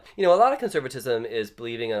 believe. But a lot of conservatism is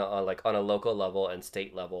believing on a local level and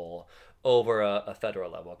state level over a federal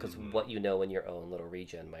level, because what you know in your own little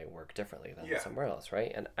region might work differently than Yeah. somewhere else,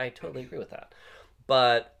 right? And I totally agree with that.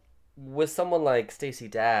 But with someone like Stacey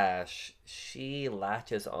Dash, she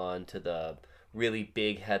latches on to the really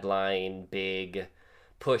big headline, big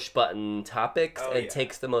push button topics and yeah.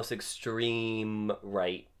 takes the most extreme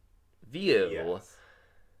right view, Yes.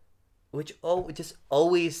 which just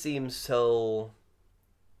always seems so,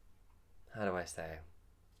 how do I say?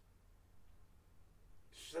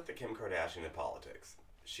 She's like the Kim Kardashian of politics.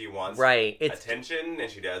 She wants Right, it's attention, and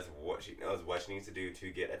she does what she knows what she needs to do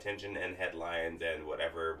to get attention and headlines and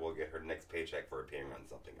whatever will get her next paycheck for appearing on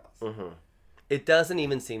something else. it doesn't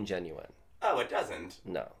even seem genuine. Oh, it doesn't.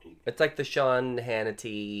 No. It's like the Sean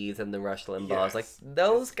Hannity's and the Rush Limbaughs. Yes. Like,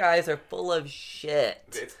 those guys are full of shit.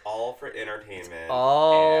 It's all for entertainment.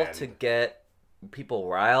 All and to get people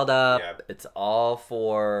riled up. Yep. It's all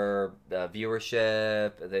for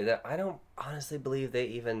viewership. I don't honestly believe they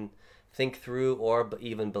even think through or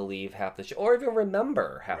even believe half the shit, or even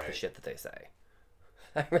remember half the Right. shit that they say.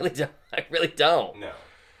 I really don't. I really don't. No.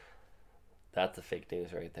 That's the fake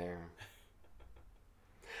news right there.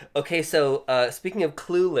 Okay, so speaking of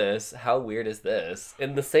Clueless, how weird is this?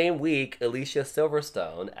 In the same week, Alicia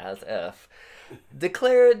Silverstone, as if,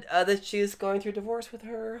 declared that she is going through divorce with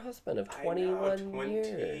her husband of 21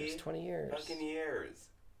 years. 20 years. Fucking years.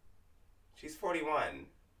 She's 41.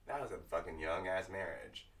 That was a fucking young ass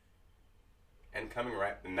marriage. And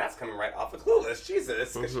that's coming right off of Clueless.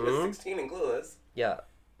 Jesus, because she was 16 in Clueless. Yeah.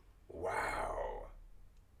 Wow.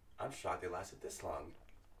 I'm shocked it lasted this long.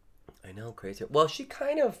 I know, crazy. Well, she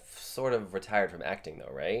kind of sort of retired from acting,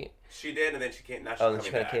 though, right? She did, and then she came. Now she's Oh, coming and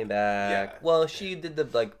she kind back. of came back. Yeah. Well, she did the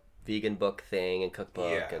like vegan book thing and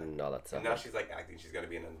cookbook Yeah. and all that stuff. And now she's like acting. She's gonna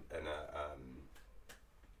be in a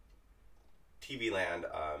TV Land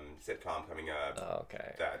sitcom coming up. Oh,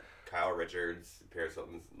 okay. That Kyle Richards, Paris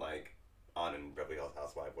Hilton's like on in Beverly Hills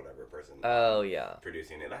Housewife, whatever person. Oh, yeah.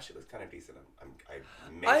 Producing it. Actually looks kind of decent.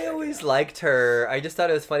 I always liked her. I just thought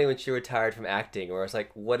it was funny when she retired from acting, where it's like,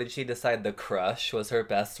 what did she decide The Crush was her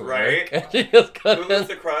best work? Right. And she just Who was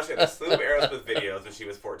the crush and a slew of Aerosmith videos when she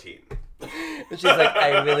was 14. And she's like,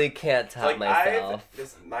 I really can't top myself.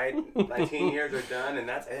 My teen years are done, and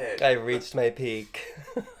that's it. I reached my peak.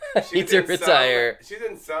 I She need was to in retire. She's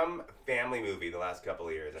in some family movie the last couple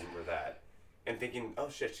of years. I remember that. And thinking, oh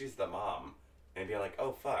shit, she's the mom. And being like,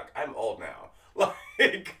 oh fuck, I'm old now.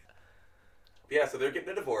 Like, yeah, so they're getting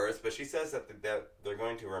a divorce, but she says that they're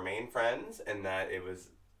going to remain friends and that it was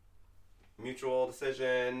mutual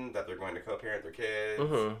decision, that they're going to co-parent their kids,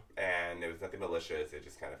 and it was nothing malicious, it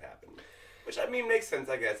just kind of happened. Which, I mean, makes sense,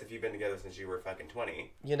 I guess, if you've been together since you were fucking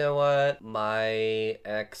 20. You know what? My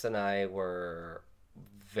ex and I were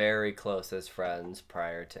very close as friends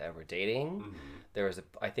prior to ever dating. There was,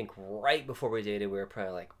 I think, right before we dated, we were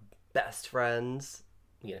probably like best friends,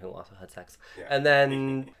 you know, who also had sex. Yeah. And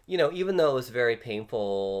then, you know, even though it was very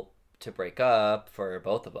painful to break up for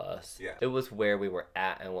both of us, Yeah. it was where we were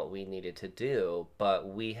at and what we needed to do. But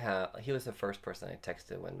he was the first person I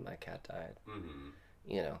texted when my cat died.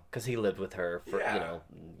 You know, because he lived with her for, Yeah. you know,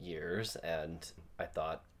 years, and I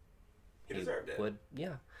thought He deserved it. would,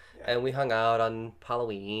 yeah. Yeah. And we hung out on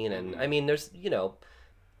Halloween, and I mean, there's, you know,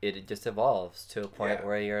 it just evolves to a point Yeah.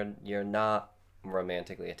 where you're not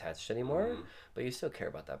romantically attached anymore, but you still care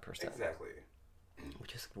about that person. Exactly.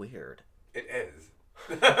 Which is weird. It is.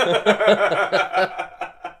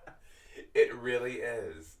 It really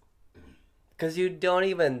is. Because you don't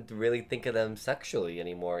even really think of them sexually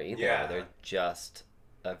anymore either. Yeah. They're just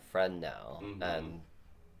a friend now, and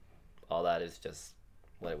all that is just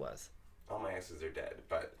what it was. All my exes are dead,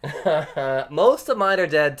 but Most of mine are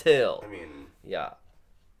dead too. I mean, Yeah.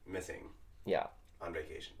 missing Yeah. on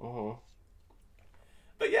vacation. Mm-hmm.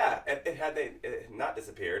 But yeah, it had not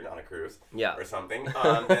disappeared on a cruise Yeah. or something,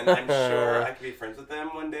 then I'm sure I could be friends with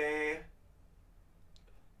them one day.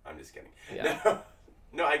 I'm just kidding. Yeah.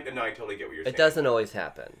 No, I totally get what you're saying. It doesn't always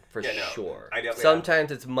happen, for Yeah, no. sure. I definitely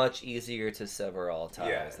Sometimes it's much easier to sever all ties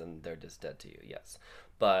Yeah. than they're just dead to you, yes.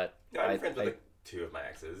 But No, I'm friends with like two of my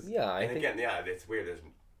exes. Yeah, I and think- again, yeah, it's weird. There's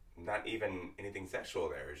not even anything sexual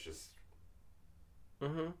there. It's just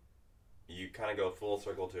you kind of go full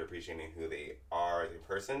circle to appreciating who they are as a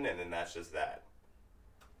person, and then that's just that.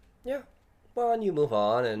 Yeah. Well, and you move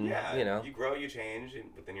on, and, Yeah, you know. you grow, you change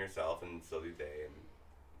within yourself, and so do they, and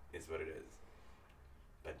it's what it is.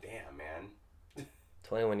 But damn, man.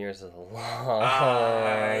 21 years is a long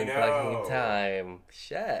I know. fucking time.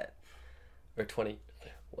 Shit. Or 20,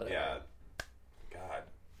 whatever. Yeah. God.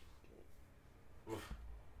 Oof.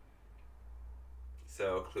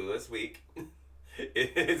 So, Clueless week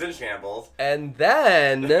is in shambles. And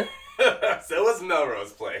then, So is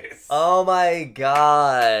Melrose Place. oh my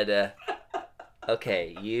god.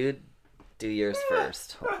 Okay, you do yours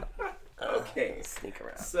first. Hold on. Okay. Sneak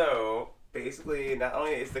around. So, basically, not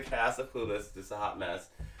only is the cast of Clueless just a hot mess,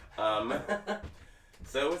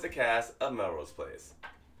 so is the cast of Melrose Place.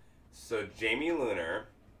 So, Jamie Luner,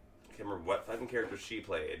 I can't remember what fucking character she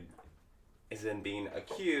played, is in being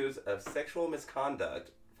accused of sexual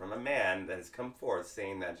misconduct from a man that has come forth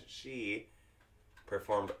saying that she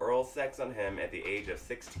performed oral sex on him at the age of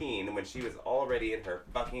 16 when she was already in her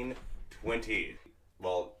fucking 20s.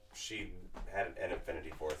 Well, she had an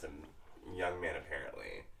affinity for some young men,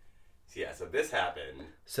 apparently. Yeah, so this happened.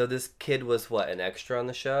 So this kid was what, an extra on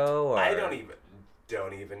the show? Or? I don't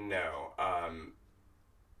even know.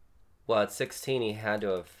 Well, at 16, he had to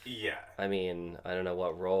have. Yeah. I mean, I don't know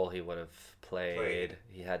what role he would have played.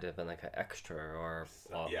 He had to have been like an extra or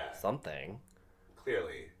something.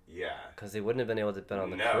 Clearly, yeah. Because he wouldn't have been able to have been on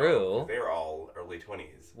the No, crew. They were all early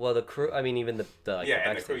 20s. Well, the crew, I mean, even the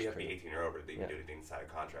and the crew, you have to be 18 or over to even do anything inside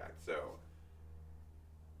a contract. So,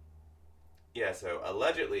 yeah, so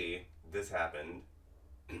allegedly this happened.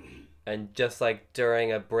 And just like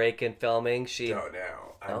during a break in filming, she... Don't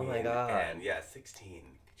know. I mean, my God. And yeah, 16.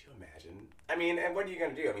 Could you imagine? I mean, and what are you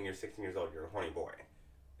going to do? I mean, you're 16 years old. You're a horny boy.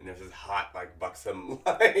 And there's this hot, like, buxom,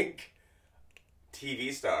 like,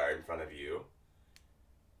 TV star in front of you.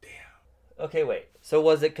 Damn. Okay, wait. So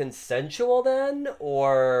was it consensual then?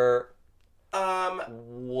 Or...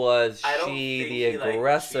 was she the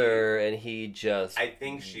aggressor and he just... I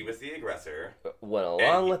think she was the aggressor. Went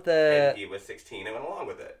along with it. And he was 16 and went along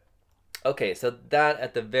with it. Okay, so that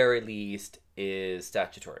at the very least is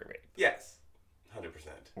statutory rape. Yes. 100%.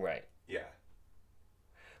 Right. Yeah.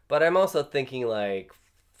 But I'm also thinking, like,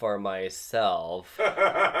 for myself,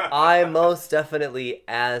 I most definitely,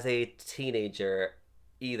 as a teenager,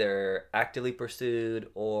 either actively pursued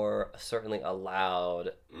or certainly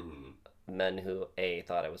allowed men who, A,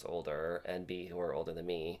 thought I was older, and B, who were older than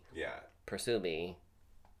me, pursue me.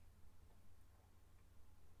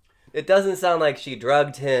 It doesn't sound like she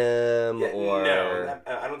drugged him or... No,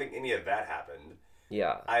 I don't think any of that happened.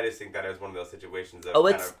 Yeah. I just think that it was one of those situations of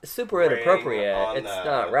it's super inappropriate. It's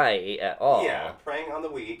not right at all. Yeah, preying on the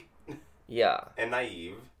weak. Yeah. And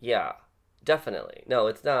naive. Yeah, definitely. No,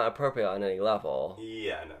 it's not appropriate on any level.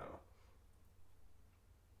 Yeah, no.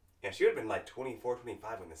 Yeah, she would have been like 24,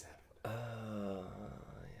 25 when this happened.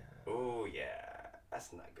 Yeah. Oh, yeah.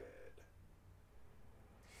 That's not good.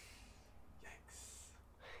 Yikes.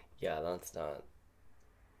 Yeah, that's not...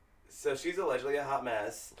 So she's allegedly a hot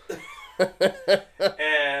mess.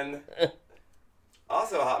 And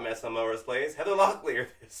also a hot mess on Melrose Place, Heather Locklear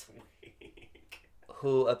this week.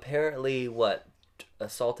 Who apparently,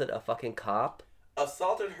 assaulted a fucking cop?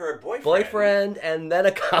 Assaulted her boyfriend and then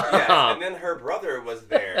a cop. Yeah, and then her brother was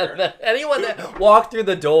there. Anyone that walked through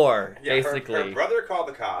the door, basically. Her brother called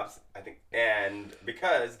the cops, I think, and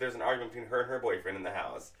because there's an argument between her and her boyfriend in the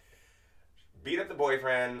house, beat up the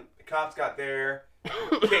boyfriend, the cops got there,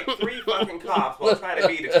 kicked 3 fucking cops while trying to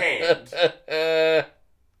be detained.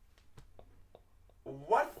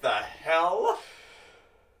 What the hell?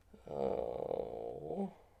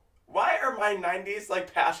 Oh. Why are my 90s,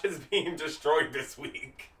 like, passions being destroyed this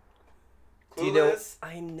week? Clueless? Do you know?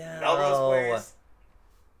 I know. Melrose Place.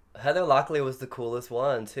 Heather Locklear was the coolest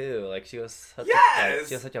one, too. Like, she was such a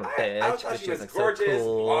bitch. I thought she was like, gorgeous, so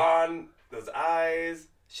cool. blonde, those eyes.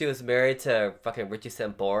 She was married to fucking Richie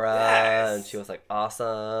Sambora, and she was, like,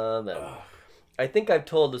 awesome. And I think I've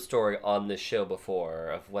told the story on this show before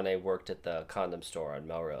of when I worked at the condom store on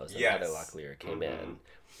Melrose, and Heather Locklear came in.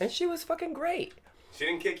 And she was fucking great. She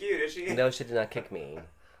didn't kick you, did she? No, she did not kick me.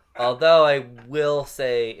 Although I will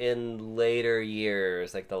say in later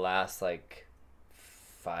years, like the last,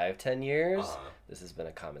 5-10 years, this has been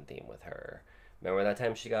a common theme with her. Remember that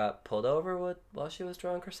time she got pulled over while she was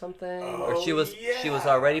drunk or something? Oh, or she was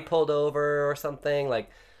already pulled over or something? Like,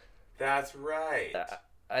 that's right.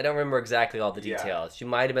 I don't remember exactly all the details. Yeah. She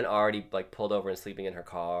might have been already pulled over and sleeping in her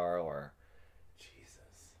car, or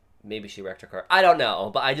maybe she wrecked her car. I don't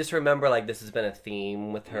know, but I just remember this has been a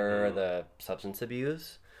theme with her, the substance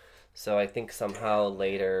abuse. So I think somehow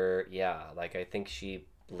later, I think she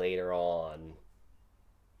later on,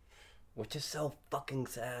 which is so fucking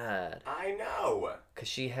sad. I know. Because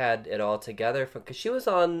she had it all together. Because she was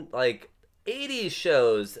on, 80s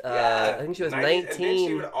shows. I think she was 19. And then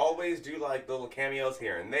she would always do, little cameos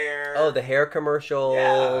here and there. Oh, the hair commercials.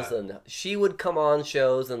 Yeah. And she would come on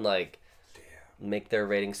shows and, make their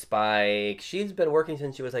ratings spike. She's been working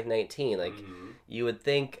since she was, 19. You would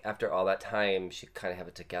think after all that time, she'd kind of have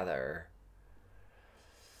it together.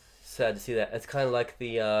 Sad to see that. It's kind of like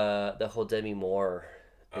the whole Demi Moore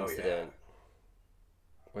incident.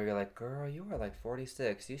 Where you're like, girl, you are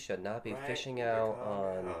 46. You should not be fishing out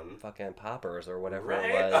on fucking poppers or whatever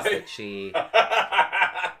it was that she...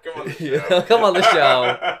 Come on the show. Come on the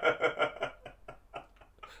show.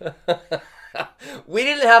 We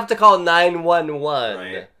didn't have to call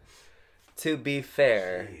 911, to be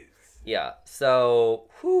fair. Jeez. Yeah, so,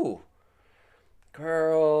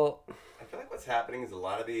 girl... I feel like what's happening is a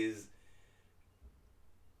lot of these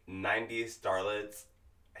 90s starlets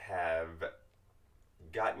have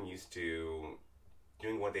gotten used to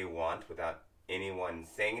doing what they want without anyone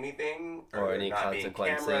saying anything, or any not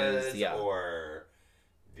consequences, being cameras, or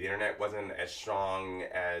the internet wasn't as strong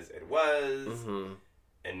as it was. Mm-hmm.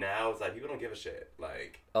 And now it's like people don't give a shit.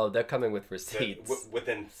 Like, oh, they're coming with receipts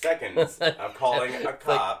within seconds of calling a it's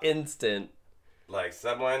cop. like instant. Like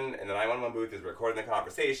someone in the 911 booth is recording the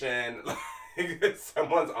conversation. Like,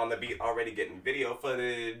 someone's on the beat already getting video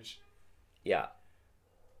footage. Yeah.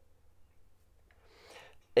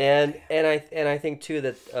 And I think too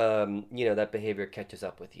that that behavior catches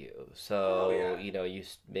up with you. So you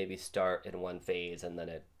maybe start in one phase and then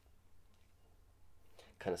it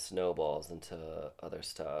kind of snowballs into other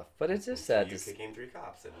stuff. But it's just sad to see. Kicking 3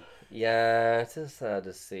 cops and yeah, it's just sad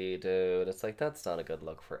to see, dude. It's like that's not a good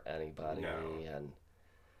look for anybody. No. And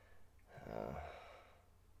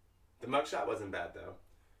the mugshot wasn't bad though.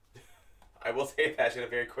 I will say that she had a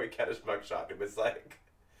very quick caddish mugshot. It was like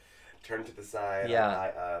turned to the side, eye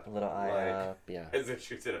up, a little eye up, yeah. As if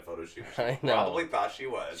she was in a photo shoot. She I know. probably thought she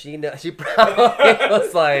was. She probably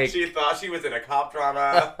was like she thought she was in a cop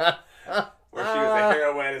drama where she was a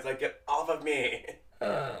heroine. It's like, get off of me.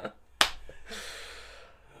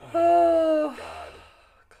 Oh God.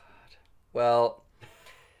 Well,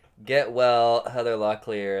 get well, Heather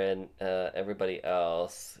Locklear and everybody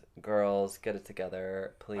else. Girls, get it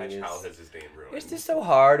together, please. My childhood's just being ruined. It's just so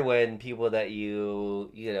hard when people that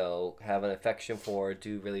you have an affection for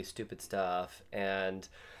do really stupid stuff, and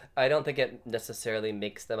I don't think it necessarily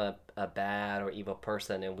makes them a bad or evil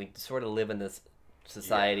person, and we sort of live in this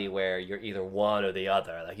society where you're either one or the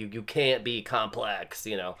other. Like you can't be complex,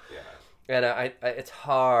 Yeah. And I it's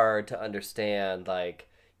hard to understand, like,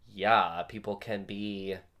 yeah, people can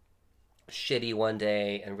be shitty one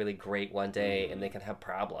day and really great one day, and they can have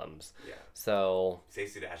problems. Yeah. So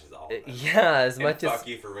Stacey Dash is all of that. yeah, as and much fuck as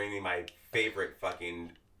you for ruining my favorite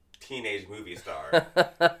fucking teenage movie star.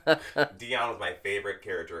 Dion was my favorite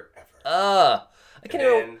character ever. I can't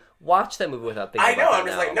even watch that movie without thinking I know, about I'm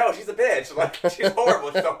that just now. like, no, she's a bitch. Like, she's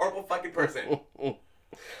horrible. She's a horrible fucking person.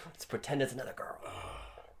 Let's pretend it's another girl. Oh,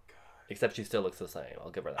 God. Except she still looks the same.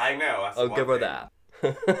 I'll give her that. I know. That's I'll the give one her thing. that.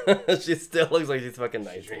 She still looks like she's fucking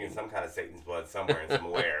nice. She's drinking some kind of Satan's blood somewhere and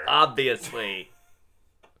somewhere. Obviously.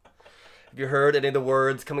 Have you heard any of the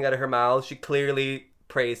words coming out of her mouth? She clearly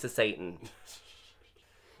prays to Satan.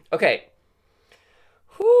 Okay.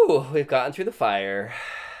 Whew, we've gotten through the fire.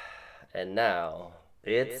 And now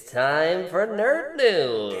it's time for Nerd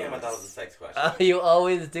News. Damn, I thought it was a sex question. Oh, you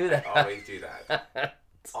always do that. I always do that.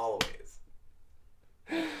 Always.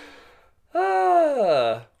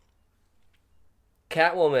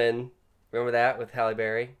 Catwoman, remember that with Halle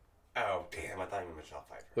Berry? Oh, damn, I thought you were Michelle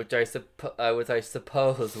Pfeiffer. Which I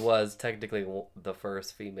suppose was technically the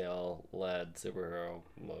first female-led superhero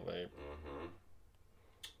movie. Mm-hmm.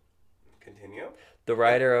 Continue? The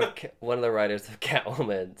writer of one of the writers of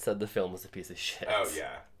Catwoman said the film was a piece of shit. Oh,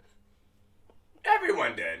 yeah.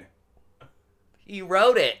 Everyone did. He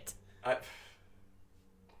wrote it. I...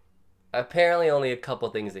 Apparently, only a couple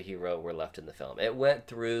things that he wrote were left in the film. It went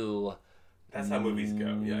through. That's how movies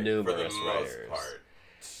go. Yeah, numerous for the writers. most part.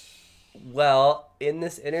 Well, in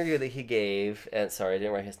this interview that he gave, and sorry, I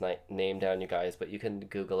didn't write his name down, you guys, but you can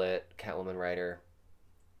Google it. Catwoman writer.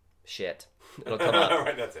 Shit, it'll come up.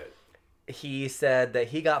 Right, that's it. He said that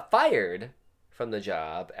he got fired from the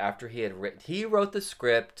job after he had he wrote the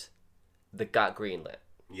script that got greenlit.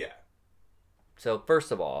 Yeah. So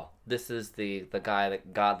first of all, this is the guy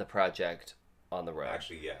that got the project on the road.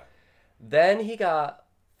 Actually, yeah. Then he got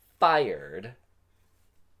fired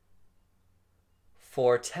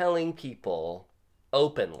for telling people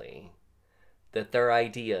openly that their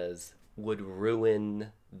ideas would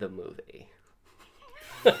ruin the movie.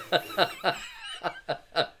 Fast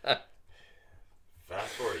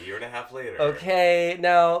forward a year and a half later. Okay,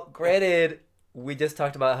 now, granted, we just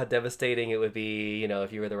talked about how devastating it would be,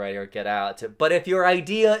 if you were the writer of Get Out. But if your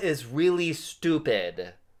idea is really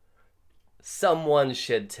stupid, someone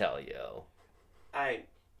should tell you.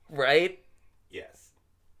 Right? Yes.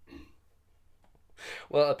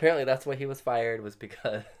 Well, apparently that's why he was fired, was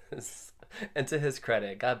because... And to his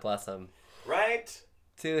credit, God bless him. Right?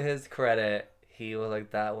 To his credit, he was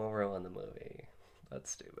like, that will ruin the movie.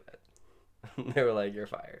 That's stupid. They were like, you're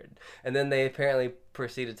fired. And then they apparently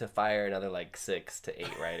proceeded to fire another 6 to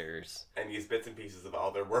 8 writers. And use bits and pieces of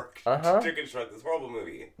all their work Uh-huh. to construct this horrible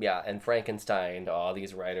movie. Yeah, and Frankenstein, all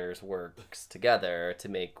these writers works together to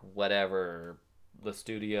make whatever the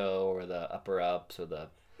studio or the upper-ups or the...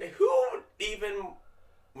 Who even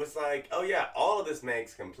was like, oh yeah, all of this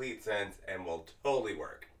makes complete sense and will totally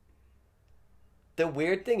work? The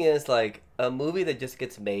weird thing is, a movie that just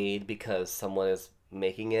gets made because someone is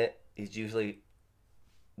making it is usually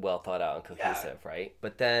well thought out and cohesive, right?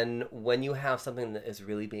 But then when you have something that is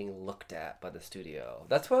really being looked at by the studio,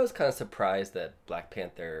 that's why I was kind of surprised that Black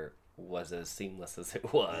Panther was as seamless as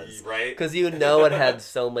it was, Right? Because you know it had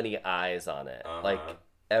so many eyes on it, Uh-huh. like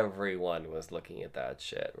everyone was looking at that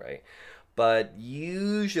shit, right? But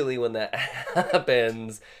usually when that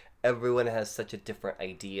happens, everyone has such a different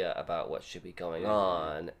idea about what should be going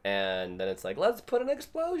on, and then it's like, let's put an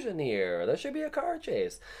explosion here. There should be a car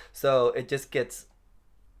chase. So it just gets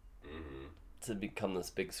to become this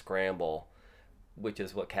big scramble, which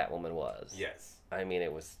is what Catwoman was. Yes. I mean,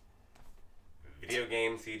 it was Video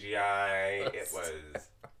game CGI. It was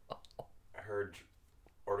her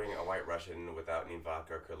ordering a White Russian without any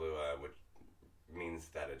vodka or Kahlua, which means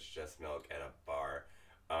that it's just milk at a bar.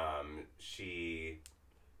 She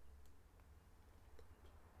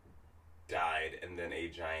died, and then a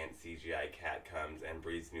giant CGI cat comes and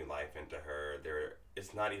breathes new life into her.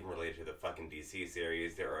 It's not even related to the fucking DC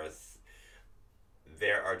series. There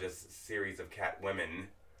are just series of cat women.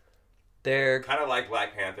 they're Kind of like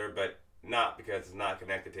Black Panther, but not, because it's not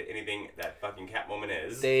connected to anything that fucking Catwoman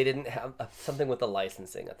is. they didn't have something with the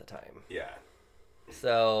licensing at the time. Yeah.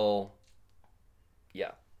 So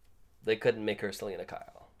yeah, they couldn't make her Selena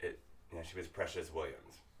Kyle. She was Precious Williams.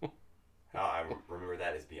 How I remember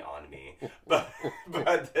that is beyond me. But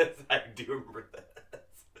this, I do remember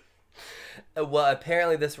this. Well,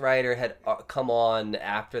 apparently this writer had come on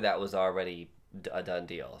after that was already a done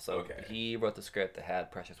deal. So Okay. he wrote the script that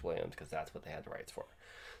had Precious Williams because that's what they had the rights for.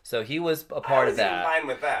 So he was a part of that. I was even fine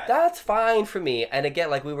with that. That's fine for me. And again,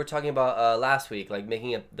 like we were talking about last week, like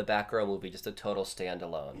making the Batgirl movie just a total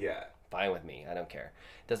standalone. Yeah. Fine with me. I don't care.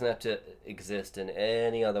 It doesn't have to exist in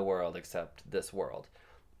any other world except this world.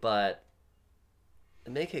 But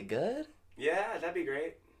make it good? Yeah, that'd be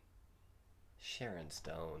great. Sharon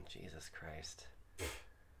Stone. Jesus Christ.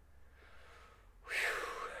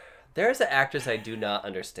 There's an actress I do not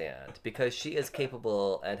understand because she is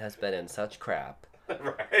capable and has been in such crap.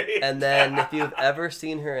 Right. And then if you've ever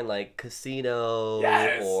seen her in like Casino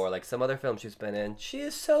Yes. or like some other film she's been in, she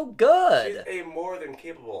is so good. She's a more than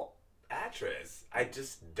capable actress. I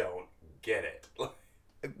just don't get it.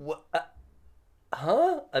 What?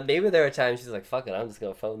 Huh? Maybe there are times she's like, fuck it, I'm just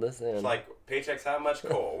gonna phone this in. It's like, paychecks how much?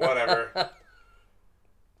 Cool. Whatever.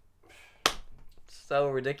 So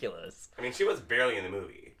ridiculous. I mean, she was barely in the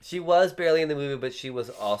movie. She was barely in the movie, but she was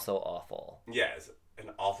also awful. Yes.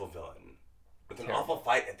 An awful villain. With an Terrible. awful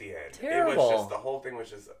fight at the end. It Terrible. was just, the whole thing was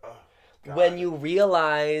just, oh, God. When you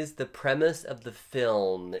realize the premise of the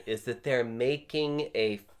film is that they're making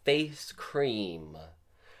a face cream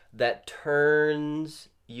that turns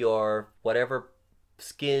your whatever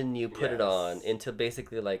skin you put it on Yes. into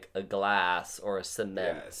basically like a glass or a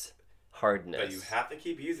cement Yes. hardness. But you have to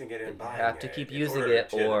keep using it and You buying have to it keep in using order it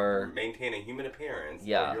to or- maintain a human appearance.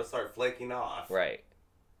 Yeah. Or you'll start flaking off. Right.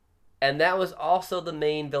 And that was also the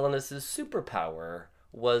main villainess's superpower,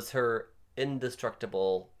 was her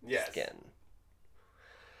indestructible Yes. skin.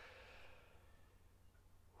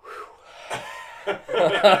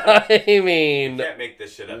 I mean, You can't make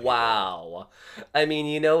this shit up. wow. I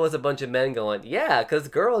mean, it was a bunch of men going, yeah, because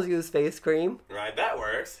girls use face cream. Right, that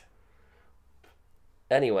works.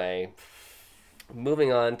 Anyway,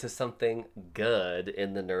 moving on to something good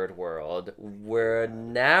in the nerd world. We're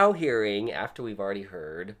now hearing, after we've already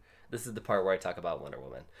heard, this is the part where I talk about Wonder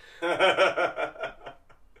Woman.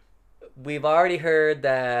 We've already heard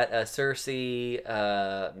that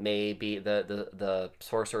Cersei may be the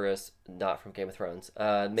sorceress, not from Game of Thrones,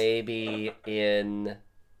 may be in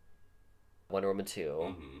Wonder Woman 2.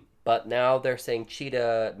 Mm-hmm. But now they're saying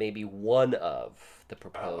Cheetah may be one of the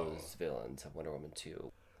proposed villains of Wonder Woman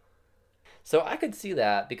 2. So I could see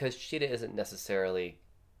that because Cheetah isn't necessarily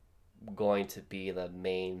going to be the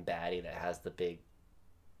main baddie that has the big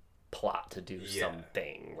plot to do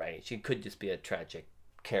something, right? She could just be a tragic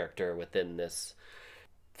character within this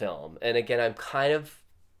film. And again, I'm kind of,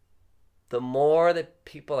 the more that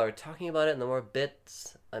people are talking about it and the more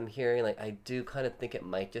bits I'm hearing, like, I do kind of think it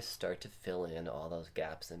might just start to fill in all those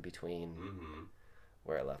gaps in between Mm-hmm.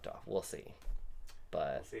 where it left off. We'll see.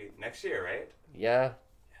 But We'll see. Next year, right? yeah,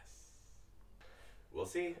 Yes. We'll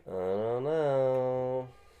see. I don't know.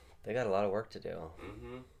 They got a lot of work to do.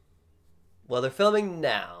 Mm-hmm. Well, they're filming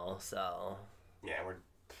now, so Yeah, we're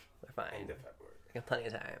they're fine. end of February. They got plenty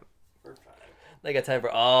of time. We're fine. They got time for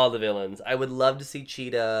all the villains. I would love to see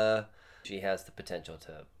Cheetah. She has the potential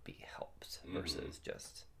to be helped versus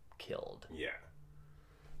just killed. Yeah.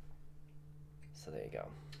 So there you go.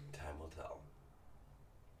 Time will tell.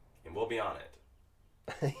 And we'll be on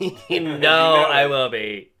it. You know know I it. will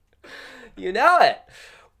be. You know it.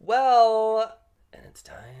 Well, and it's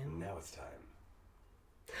time. Now it's time.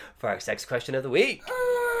 For our sex question of the week.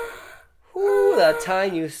 Ooh, that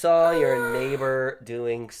time you saw your neighbor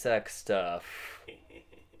doing sex stuff.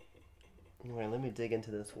 All right, let me dig into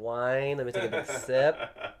this wine. Let me take a big sip.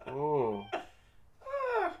 Ooh.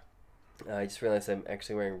 I just realized I'm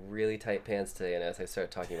actually wearing really tight pants today, and as I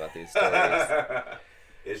start talking about these stories...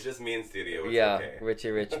 It's just me in studio. It's yeah, okay.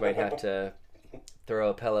 Richie Rich might have to throw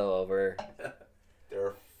a pillow over. There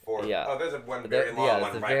are 4. Yeah. Oh, there's one very long one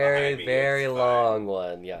it's a right very, behind me. very It's long fine.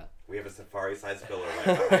 one. Yeah. We have a safari-sized pillow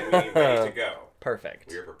right behind me, ready to go.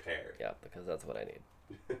 Perfect. We are prepared. Yeah, because that's what I need.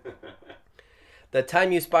 The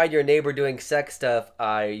time you spied your neighbor doing sex stuff,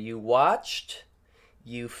 you watched,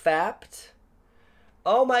 you fapped,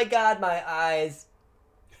 oh my god, my eyes,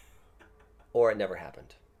 or it never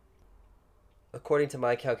happened. According to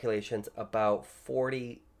my calculations, about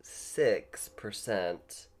 46%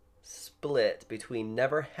 split between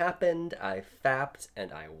never happened, I fapped,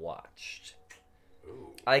 and I watched.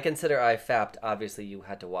 Ooh. I consider I fapped, obviously you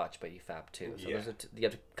had to watch, but you fapped too. So Yeah. you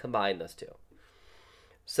have to combine those two.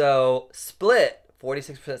 So, split,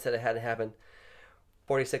 46% said it hadn't happened.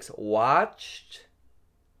 46 watched,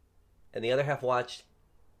 and the other half watched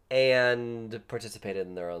and participated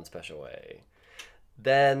in their own special way.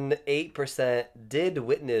 Then 8% did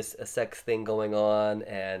witness a sex thing going on,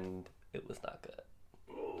 and it was not good.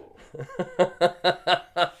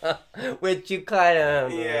 Which you kind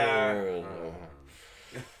of... Yeah.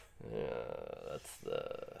 That's the...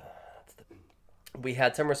 We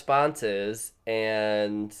had some responses,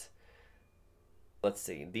 and... Let's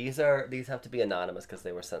see. These have to be anonymous because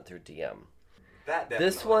they were sent through DM. That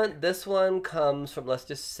definitely. This one comes from, let's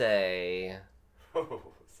just say... Oh,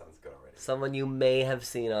 sounds good already. Someone you may have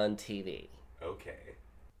seen on TV. Okay.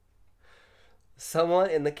 Someone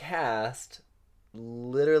in the cast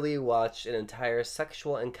literally watched an entire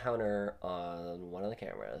sexual encounter on one of the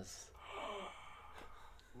cameras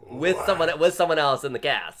with someone else in the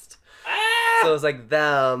cast. So it was like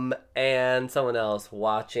them and someone else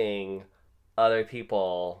watching other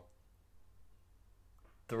people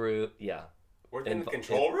through We're in the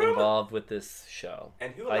control room? involved with this show.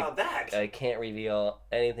 And who allowed that? I can't reveal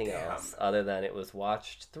anything Damn. else other than it was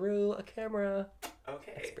watched through a camera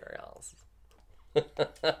Okay. experience.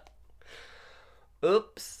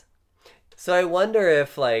 Oops. So I wonder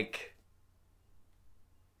if, like,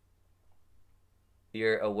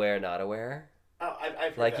 you're aware, not aware. Oh, I've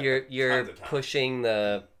heard Like that you're tons of times. pushing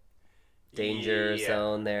the danger Yeah.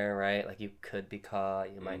 zone there, right? Like you could be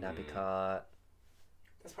caught, you might not be caught.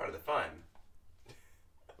 That's part of the fun. I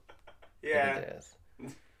Yeah. think it is.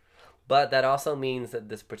 But that also means that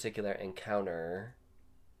this particular encounter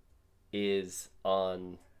is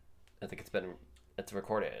on. I think it's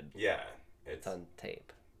recorded. Yeah. It's on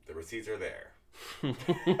tape. The receipts are there.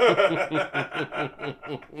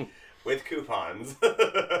 With coupons.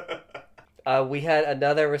 We had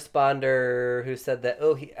another responder who said that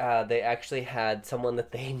they actually had someone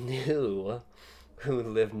that they knew who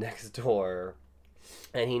lived next door,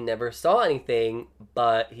 and he never saw anything,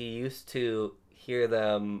 but he used to hear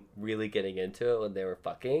them really getting into it when they were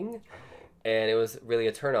fucking, and it was really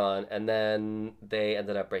a turn on. And then they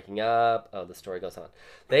ended up breaking up. Oh, the story goes on.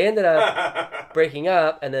 They ended up breaking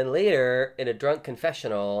up, and then later in a drunk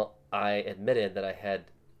confessional, I admitted that I had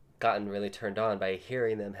gotten really turned on by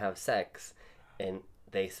hearing them have sex, and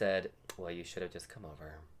they said, well, you should have just come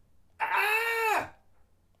over.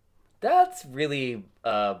 That's really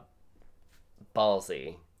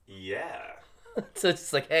ballsy. Yeah. So it's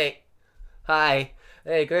just like, hey, hi,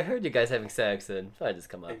 hey, I heard you guys having sex, and fine, just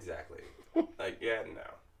come up. Exactly. Like, yeah,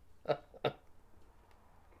 no.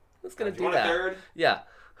 Who's gonna Do do you want that? a third? Yeah,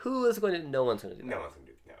 who is going to? No one's going to do that. No one's gonna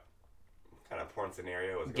do no. What kind of porn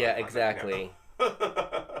scenario is going Yeah, on? exactly.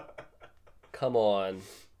 No. Come on.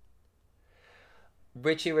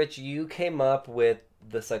 Richie Rich, you came up with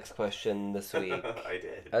the sex question this week. I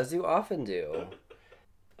did. As you often do.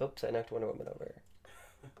 Oops, I knocked Wonder Woman over.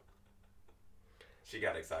 She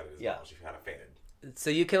got excited as Yeah. well. She kind of fainted. So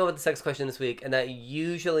you came up with the sex question this week, and that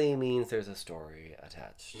usually means there's a story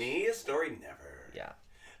attached. Me? A story? Never. Yeah.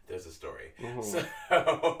 There's a story. Mhm.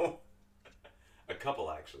 So, a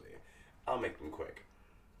couple actually. I'll make them quick.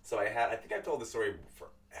 So I think I've told this story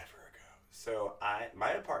forever ago. So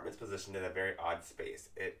my apartment's positioned in a very odd space.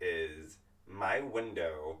 It is, my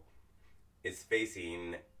window is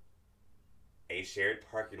facing a shared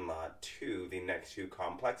parking lot to the next two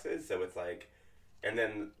complexes. So it's like, and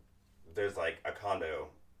then there's like a condo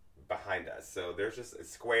behind us. So there's just a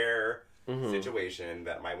square situation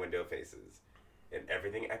that my window faces. And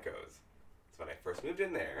everything echoes. So when I first moved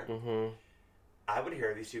in there, I would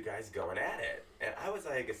hear these two guys going at it. And I was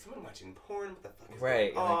like, is someone watching porn? What the fuck is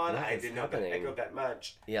Right. going on? Like, I didn't know that echoed that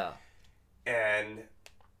much. Yeah. And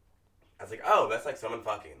I was like, oh, that's like someone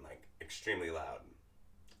fucking, like, extremely loud.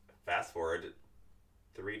 Fast forward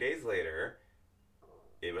 3 days later,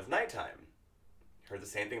 it was nighttime. Heard the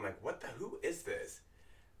same thing. I'm like, who is this?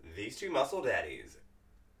 These two muscle daddies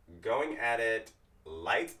going at it,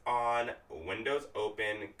 lights on, windows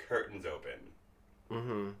open, curtains open.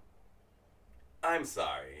 Mm-hmm. I'm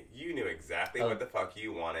sorry. You knew exactly what the fuck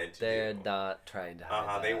you wanted to do. They're not trying to hide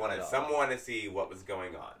that They wanted at all. someone to see what was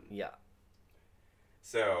going on. Yeah.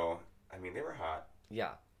 So, I mean, they were hot.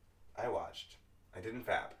 Yeah. I watched. I didn't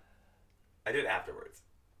fap. I did afterwards,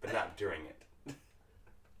 but not during it.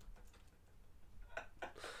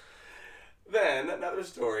 Then, another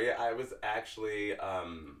story, I was actually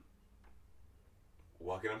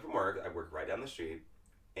walking home from work. I work right down the street,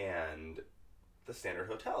 and the Standard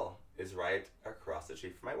Hotel is right across the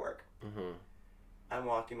street from my work. Mm-hmm. I'm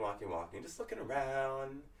walking, just looking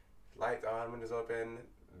around, lights on, windows open.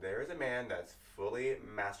 There is a man that's fully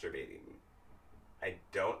masturbating. I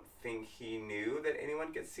don't think he knew that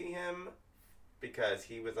anyone could see him because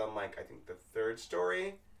he was on, like, I think the third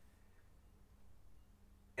story.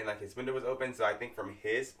 And, like, his window was open, so I think from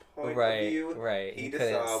his point of view, he just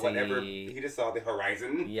saw whatever, he just saw the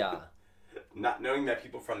horizon. Yeah. Not knowing that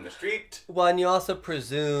people from the street. Well, and you also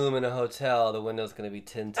presume in a hotel the window's going to be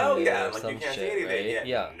tinted. Oh, yeah, or like some you can't shit, see anything. Right?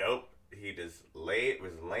 Yeah. Nope. He just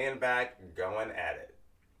was laying back, going at it.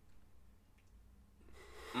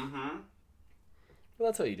 Mm-hmm. Well,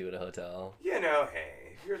 that's what you do in a hotel. You know,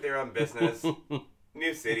 hey, you're there on business.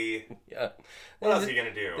 New city. Yeah. What else are you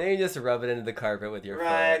gonna do? Then you just rub it into the carpet with your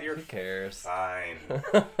foot. Who cares? Fine.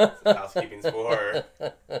 It's housekeeping's for.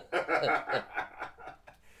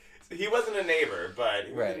 So he wasn't a neighbor, but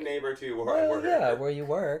he was a neighbor to where I work. Yeah, where you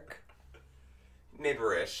work.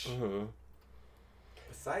 Neighborish. Mm-hmm.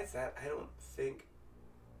 Besides that, I don't think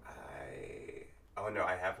Oh no,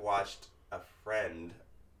 I have watched a friend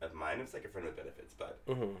of mine. It was like a friend with benefits, but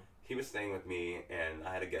he was staying with me, and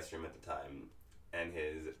I had a guest room at the time, and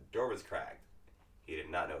his door was cracked. He did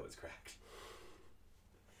not know it was cracked.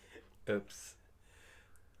 Oops.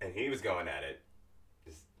 And he was going at it,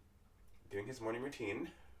 just doing his morning routine.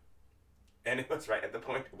 And it was right at the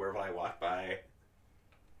point where when I walked by,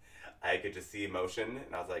 I could just see motion,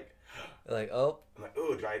 and I was like, oh. I'm like,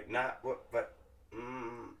 ooh, do I not, what, but,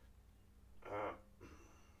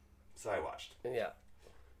 so I watched. Yeah.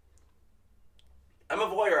 I'm a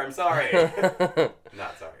voyeur, I'm sorry.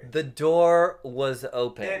 Not sorry. The door was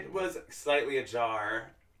open. It was slightly ajar.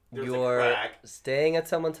 There was a You're crack. staying at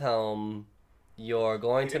someone's home. You're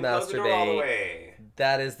going to Close the door all the masturbate. way.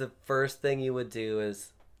 That is the first thing you would do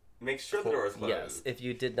is... Make sure the door is closed. Yes, if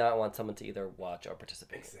you did not want someone to either watch or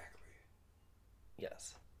participate. Exactly.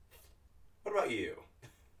 Yes. What about you?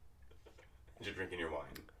 You're drinking your wine.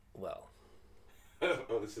 Well.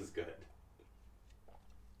 Oh, this is good.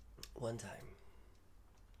 One time,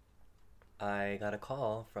 I got a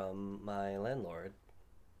call from my landlord.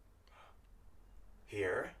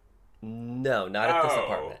 Here? No, not at this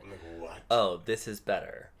apartment. I'm like, what? Oh, this is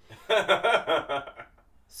better.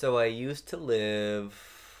 So I used to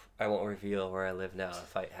live... I won't reveal where I live now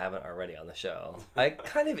if I haven't already on the show. I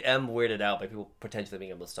kind of am weirded out by people potentially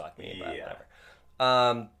being able to stalk me, but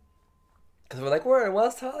whatever. Because we're like, we're in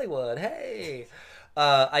West Hollywood, hey!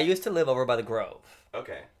 I used to live over by the Grove.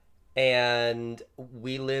 Okay. And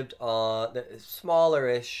we lived on the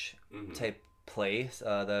smaller-ish type place.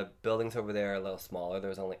 The buildings over there are a little smaller. There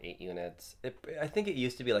was only 8 units. I think it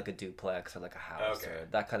used to be like a duplex or like a house or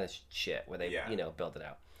that kind of shit where they, build it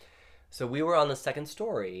out. So we were on the second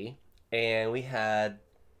story, and we had...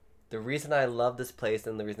 The reason I loved this place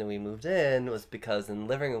and the reason we moved in was because in the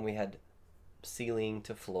living room we had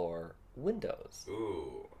ceiling-to-floor windows.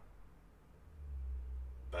 Ooh.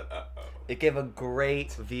 But uh-oh. It gave a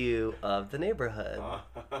great view of the neighborhood. I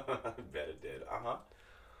bet it did. Uh-huh.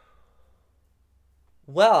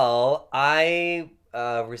 Well, I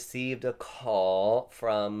received a call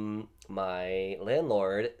from my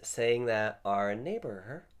landlord saying that our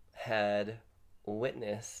neighbor had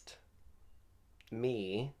witnessed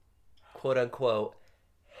me, quote unquote,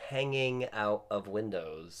 hanging out of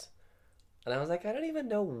windows. And I was like, I don't even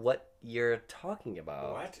know what you're talking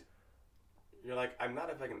about. What? You're like, I'm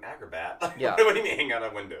not a fucking acrobat. Yeah. What do you mean hang out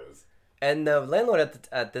of windows? And the landlord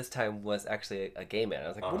at this time was actually a gay man. I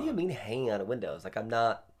was like, what do you mean hanging out of windows? Like, I'm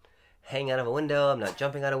not hanging out of a window. I'm not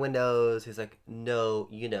jumping out of windows. He's like, no,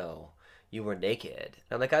 you were naked.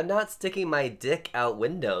 And I'm like, I'm not sticking my dick out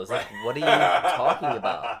windows. Like, what are you talking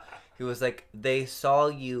about? He was like, they saw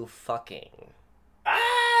you fucking.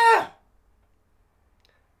 Ah!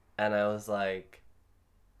 And I was like...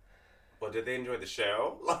 Well, did they enjoy the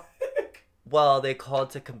show? Well, they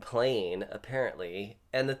called to complain, apparently.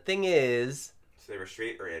 And the thing is... So they were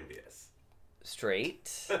straight or envious?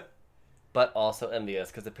 Straight. But also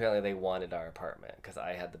envious, because apparently they wanted our apartment, because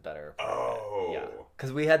I had the better apartment. Oh. Yeah.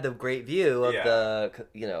 Because we had the great view of Yeah.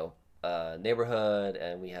 the, neighborhood,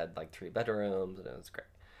 and we had, like, 3 bedrooms, and it was great.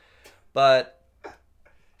 But...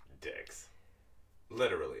 Dicks.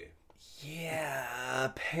 Literally. Yeah,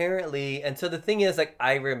 apparently. And so the thing is, like,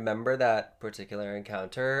 I remember that particular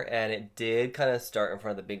encounter, and it did kind of start in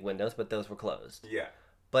front of the big windows, but those were closed. Yeah.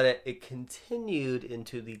 But it continued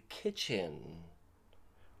into the kitchen,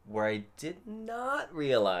 where I did not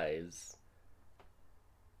realize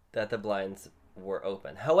that the blinds were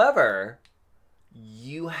open. However,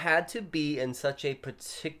 you had to be in such a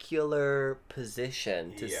particular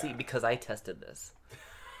position to see, because I tested this.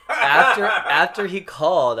 After he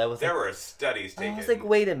called, I was there were studies taken. I was like,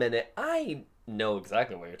 wait a minute, I know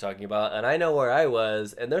exactly what you're talking about, and I know where I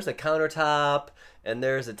was, and there's a countertop, and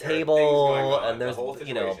there's a table, and there's,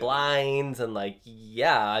 blinds, and like,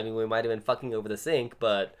 yeah, I mean, we might have been fucking over the sink,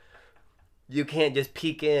 but you can't just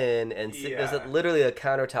peek in and see. Yeah. There's literally a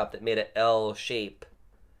countertop that made an L shape,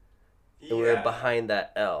 and we were behind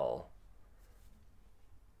that L.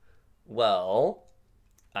 Well...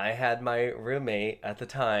 I had my roommate at the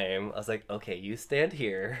time. I was like, okay, you stand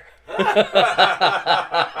here.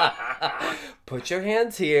 Put your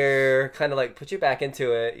hands here. Kind of like put your back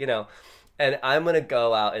into it, And I'm going to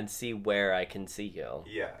go out and see where I can see you.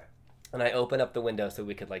 Yeah. And I opened up the window so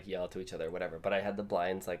we could, like, yell to each other or whatever. But I had the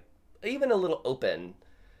blinds, like, even a little open.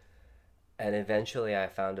 And eventually I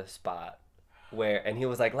found a spot and he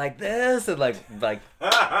was like this, and like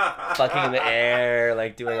fucking in the air,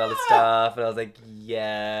 like doing all the stuff, and I was like,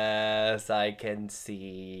 yes, I can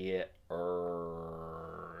see everything.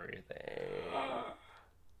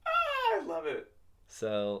 I love it.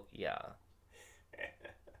 So yeah,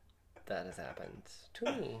 that has happened to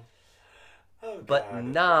me, but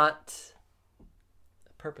not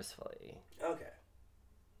purposefully. Okay.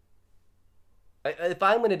 If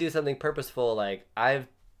I'm gonna do something purposeful, like I've.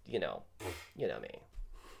 You know me.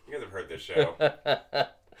 You guys have heard this show.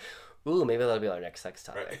 Ooh, maybe that'll be our next sex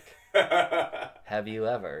topic. Right. Have you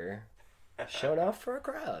ever shown off for a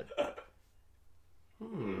crowd? Have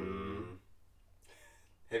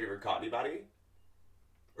you ever caught anybody?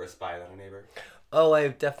 Or spied on a neighbor? Oh,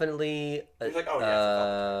 I've definitely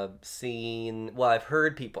seen... Well, I've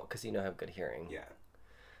heard people, because I have good hearing. Yeah.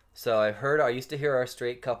 So I used to hear our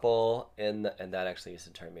straight couple, and that actually used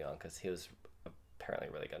to turn me on, because he was... apparently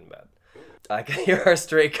really good in bed. I could hear our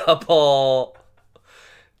straight couple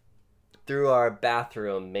through our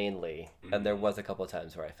bathroom mainly, and there was a couple of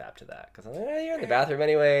times where I fapped to that because I'm like, you're in the bathroom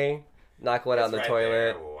any, not going out in the toilet.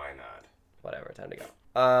 There. Well, why not? Whatever, time to go.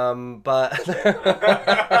 But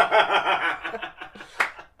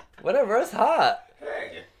whatever, it's hot.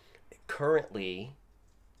 Hey. Currently,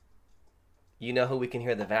 you know who we can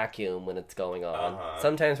hear the vacuum when it's going on.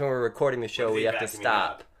 Sometimes when we're recording the show, we have to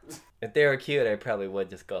stop. If they were cute, I probably would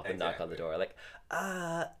just go up and knock on the door. Like,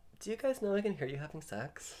 do you guys know I can hear you having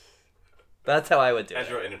sex? That's how I would do it. As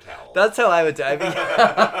you're in a towel. That's how I would do it. I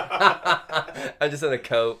mean, I'm just in a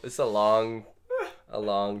coat. It's a long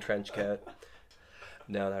trench coat.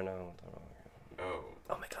 No.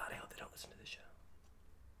 Oh my God, I hope they don't listen to this show.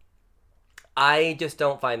 I just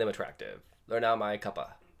don't find them attractive. They're not my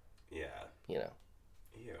cuppa. Yeah. Ew.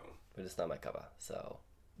 They're just not my cuppa, so...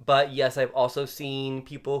 But yes, I've also seen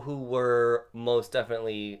people who were most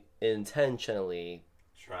definitely intentionally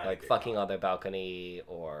like fucking on their balcony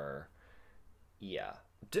or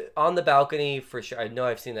on the balcony for sure. I know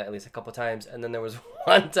I've seen that at least a couple times. And then there was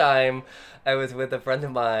one time I was with a friend of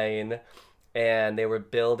mine and they were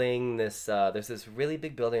building this there's this really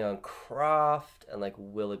big building on Croft and like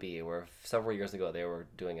Willoughby where several years ago they were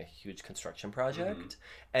doing a huge construction project.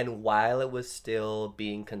 And while it was still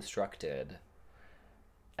being constructed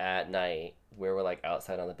at night, we were like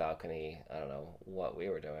outside on the balcony. I don't know what we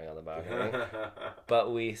were doing on the balcony,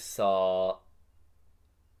 but we saw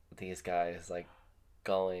these guys like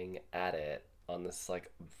going at it on this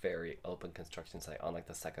like very open construction site on like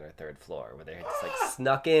the second or third floor where they had just like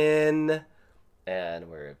snuck in and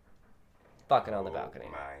were fucking on the balcony.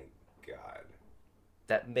 Oh my God.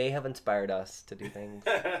 That may have inspired us to do things.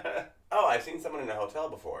 Oh, I've seen someone in a hotel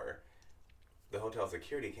before. The hotel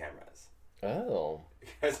security cameras. Oh.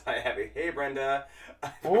 Because I have hey Brenda, I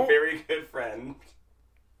have a very good friend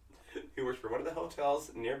who works for one of the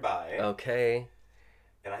hotels nearby. Okay.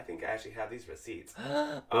 And I think I actually have these receipts.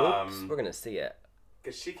 Oops, we're gonna see it.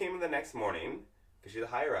 Because she came in the next morning, because she's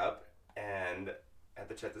higher up, and had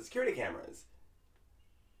to check the security cameras.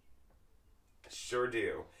 Sure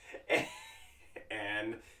do.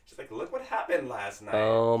 And she's like, look what happened last night.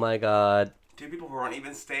 Oh my god. Two people who weren't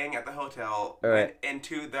even staying at the hotel All went right.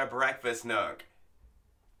 into the breakfast nook.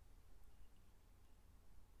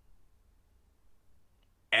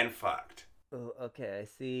 And fucked. Oh, okay, I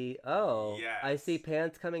see. Oh, I Yes. see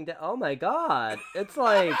pants coming down. Oh my god. It's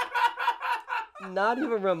like not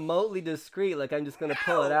even remotely discreet. Like I'm just gonna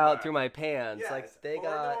pull it No. out through my pants. Yes, Like they 4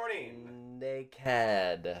 in the got morning.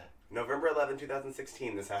 naked. November 11,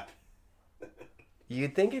 2016, this happened.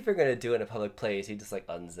 You'd think if you're gonna do it in a public place, you just like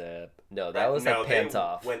unzip. No, that was like pants they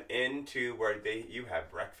off. went into where you have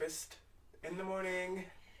breakfast in the morning.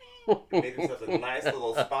 Made themselves a nice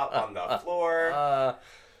little spot on the floor.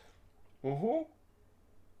 Mm-hmm.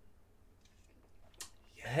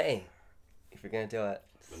 Hey, if you're gonna do it,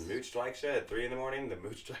 The mooch like shit. 3 in the morning, the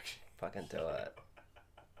mooch like shit. fucking do it.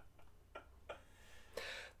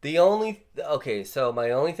 So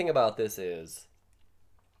my only thing about this is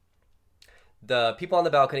the people on the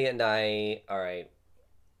balcony at night. All right,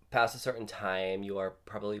 past a certain time, you are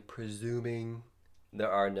probably presuming there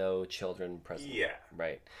are no children present. Yeah.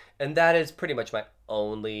 Right. And that is pretty much my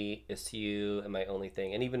only issue and my only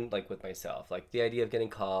thing. And even like with myself, like the idea of getting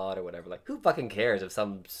caught or whatever, like who fucking cares if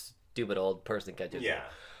some stupid old person catches you? Yeah.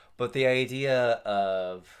 But the idea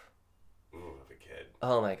of, Ooh, of a kid.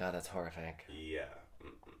 oh my god, that's horrific. Yeah.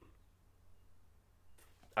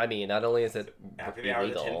 I mean, not only is it After the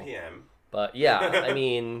hours of illegal, 10 p.m. but yeah, I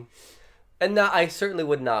mean, and not, I certainly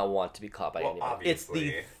would not want to be caught by Well, anybody. obviously.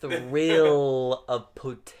 It's the thrill of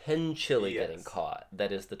potentially Yes. getting caught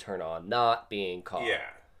that is the turn on, not being caught. Yeah.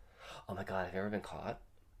 Oh my god, have you ever been caught?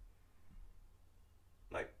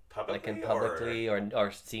 Like publicly? Like in publicly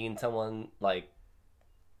or seen someone like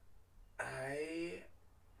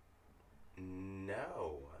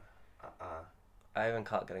No. I haven't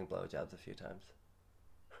caught getting blowjobs a few times.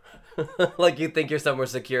 Like you think you're somewhere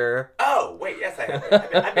secure. Oh, wait, yes, I have.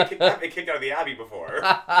 I've been kicked out of the Abbey before.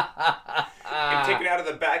 And taken out of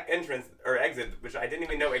the back entrance or exit, which I didn't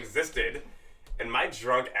even know existed. And my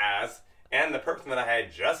drunk ass and the person that I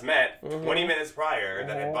had just met 20 minutes prior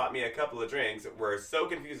that had bought me a couple of drinks were so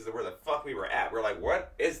confused as to where the fuck we were at. We're like,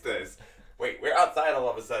 what is this? Wait, we're outside all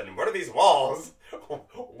of a sudden. What are these walls?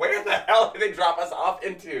 Where the hell did they drop us off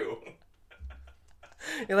into?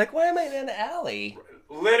 You're like, why am I in an alley?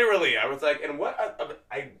 Literally, I was like, and what?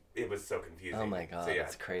 It was so confusing. Oh my god, So, yeah,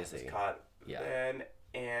 that's crazy. I was caught Yeah. then,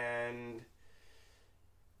 and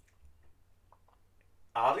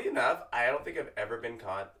oddly enough, I don't think I've ever been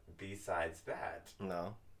caught besides that.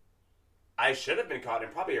 No. I should have been caught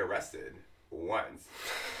and probably arrested once.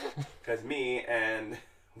 Because me and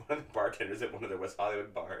one of the bartenders at one of the West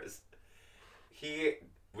Hollywood bars,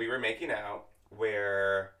 we were making out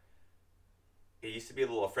where it used to be a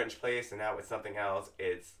little French place and now it's something else.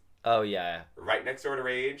 It's Oh yeah. right next door to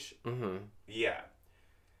Rage. Mm-hmm. Yeah.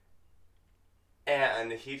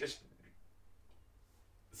 And he just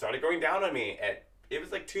started going down on me it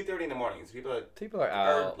was like 2:30 in the morning. So People are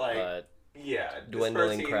out, like, but yeah,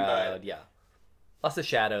 dwindling dispersing, crowd, yeah. Lots of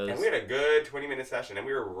shadows. And we had a good 20-minute session, and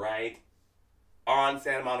we were right on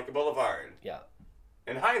Santa Monica Boulevard. Yeah.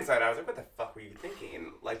 In hindsight, I was like, what the fuck were you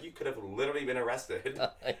thinking? Like, you could have literally been arrested.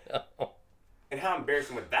 I know. And how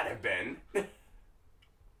embarrassing would that have been?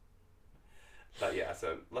 But yeah,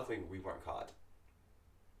 so luckily we weren't caught.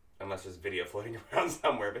 Unless there's video floating around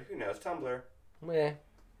somewhere, but who knows? Tumblr. Meh.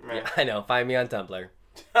 Meh. Yeah, I know. Find me on Tumblr.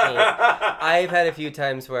 I've had a few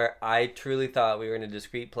times where I truly thought we were in a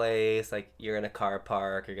discreet place, like you're in a car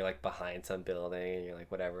park or you're like behind some building and you're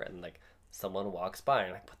like whatever, and like someone walks by and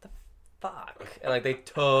you're like, what the fuck? And like they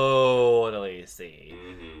totally see.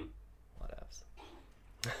 Mm-hmm. What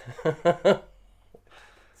else?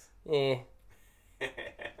 Eh.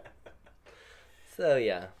 So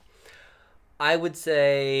yeah. I would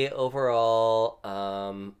say overall,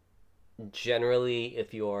 generally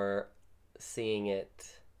if you're seeing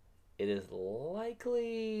it, it is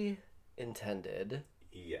likely intended.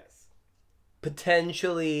 Yes.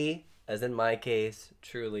 Potentially, as in my case,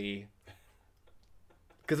 truly.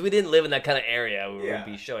 Because we didn't live in that kind of area where Yeah.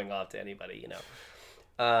 we'd be showing off to anybody, you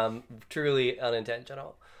know. Truly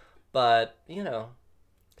unintentional. But, you know,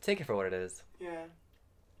 take it for what it is. Yeah.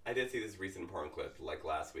 I did see this recent porn clip, like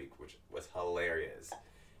last week, which was hilarious.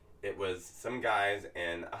 It was some guys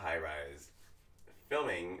in a high-rise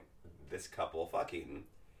filming this couple fucking.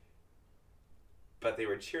 But they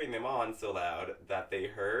were cheering them on so loud that they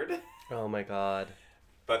heard. Oh my god.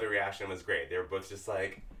 But the reaction was great. They were both just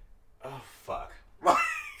like, oh, fuck.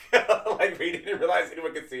 Like, we didn't realize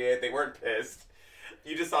anyone could see it. They weren't pissed.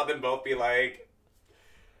 You just saw them both be like,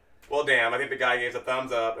 well, damn, I think the guy gave a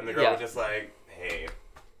thumbs up, and the girl Yeah. was just like, hey.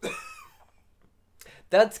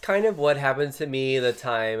 That's kind of what happened to me the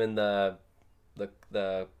time in the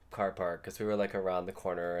car park, because we were like around the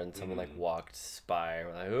corner and someone like walked by and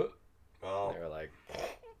we're like, oh. Well, They were like,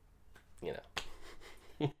 you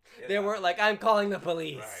know. They weren't like, I'm calling the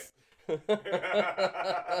police. Right.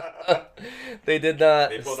 They did not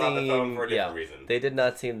They pulled seem, out the phone for a different reason. They did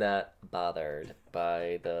not seem that bothered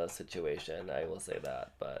by the situation, I will say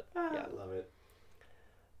that. But yeah. I love it.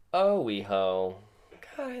 Oh, wee ho.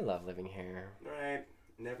 God, I love living here. Right.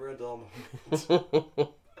 Never a dull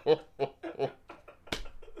moment.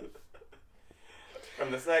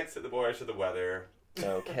 From the sex to the boys to the weather.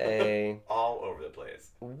 Okay. All over the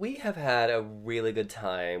place. We have had a really good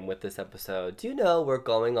time with this episode. Do you know we're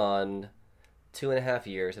going on 2.5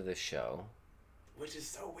 years of this show? Which is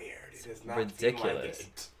so weird. It does not Ridiculous. seem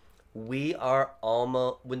like it. We are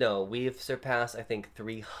almost... No, we've surpassed, I think,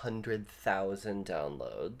 300,000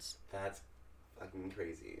 downloads. That's fucking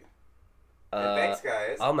crazy. And thanks,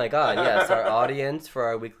 guys. Oh my god, yes. Our audience for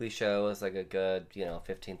our weekly show is like a good,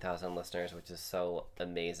 15,000 listeners, which is so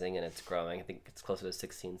amazing, and it's growing. I think it's closer to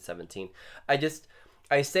 16, 17.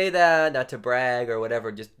 I say that not to brag or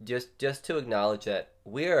whatever, just to acknowledge that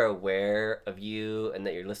we are aware of you and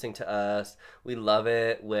that you're listening to us. We love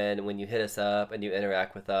it when you hit us up and you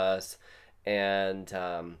interact with us, and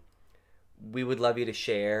we would love you to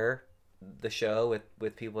share the show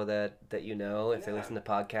with people that you know. If they listen to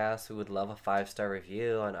podcasts, we would love a 5-star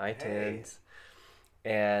review on iTunes.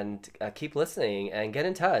 And keep listening and get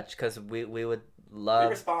in touch, because we would love...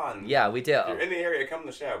 We respond. Yeah, we do. If you're in the area, come to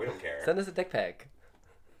the show. We don't care. Send us a dick pic.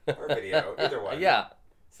 Or video. Either one. Yeah.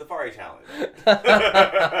 Safari challenge. If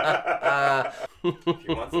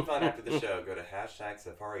you want some fun after the show, go to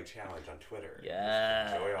 #Safari Challenge on Twitter.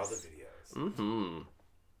 Yes. Enjoy all the videos. Mm-hmm.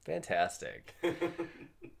 Fantastic.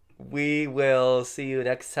 We will see you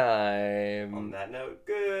next time. On that note,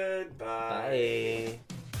 goodbye. Bye.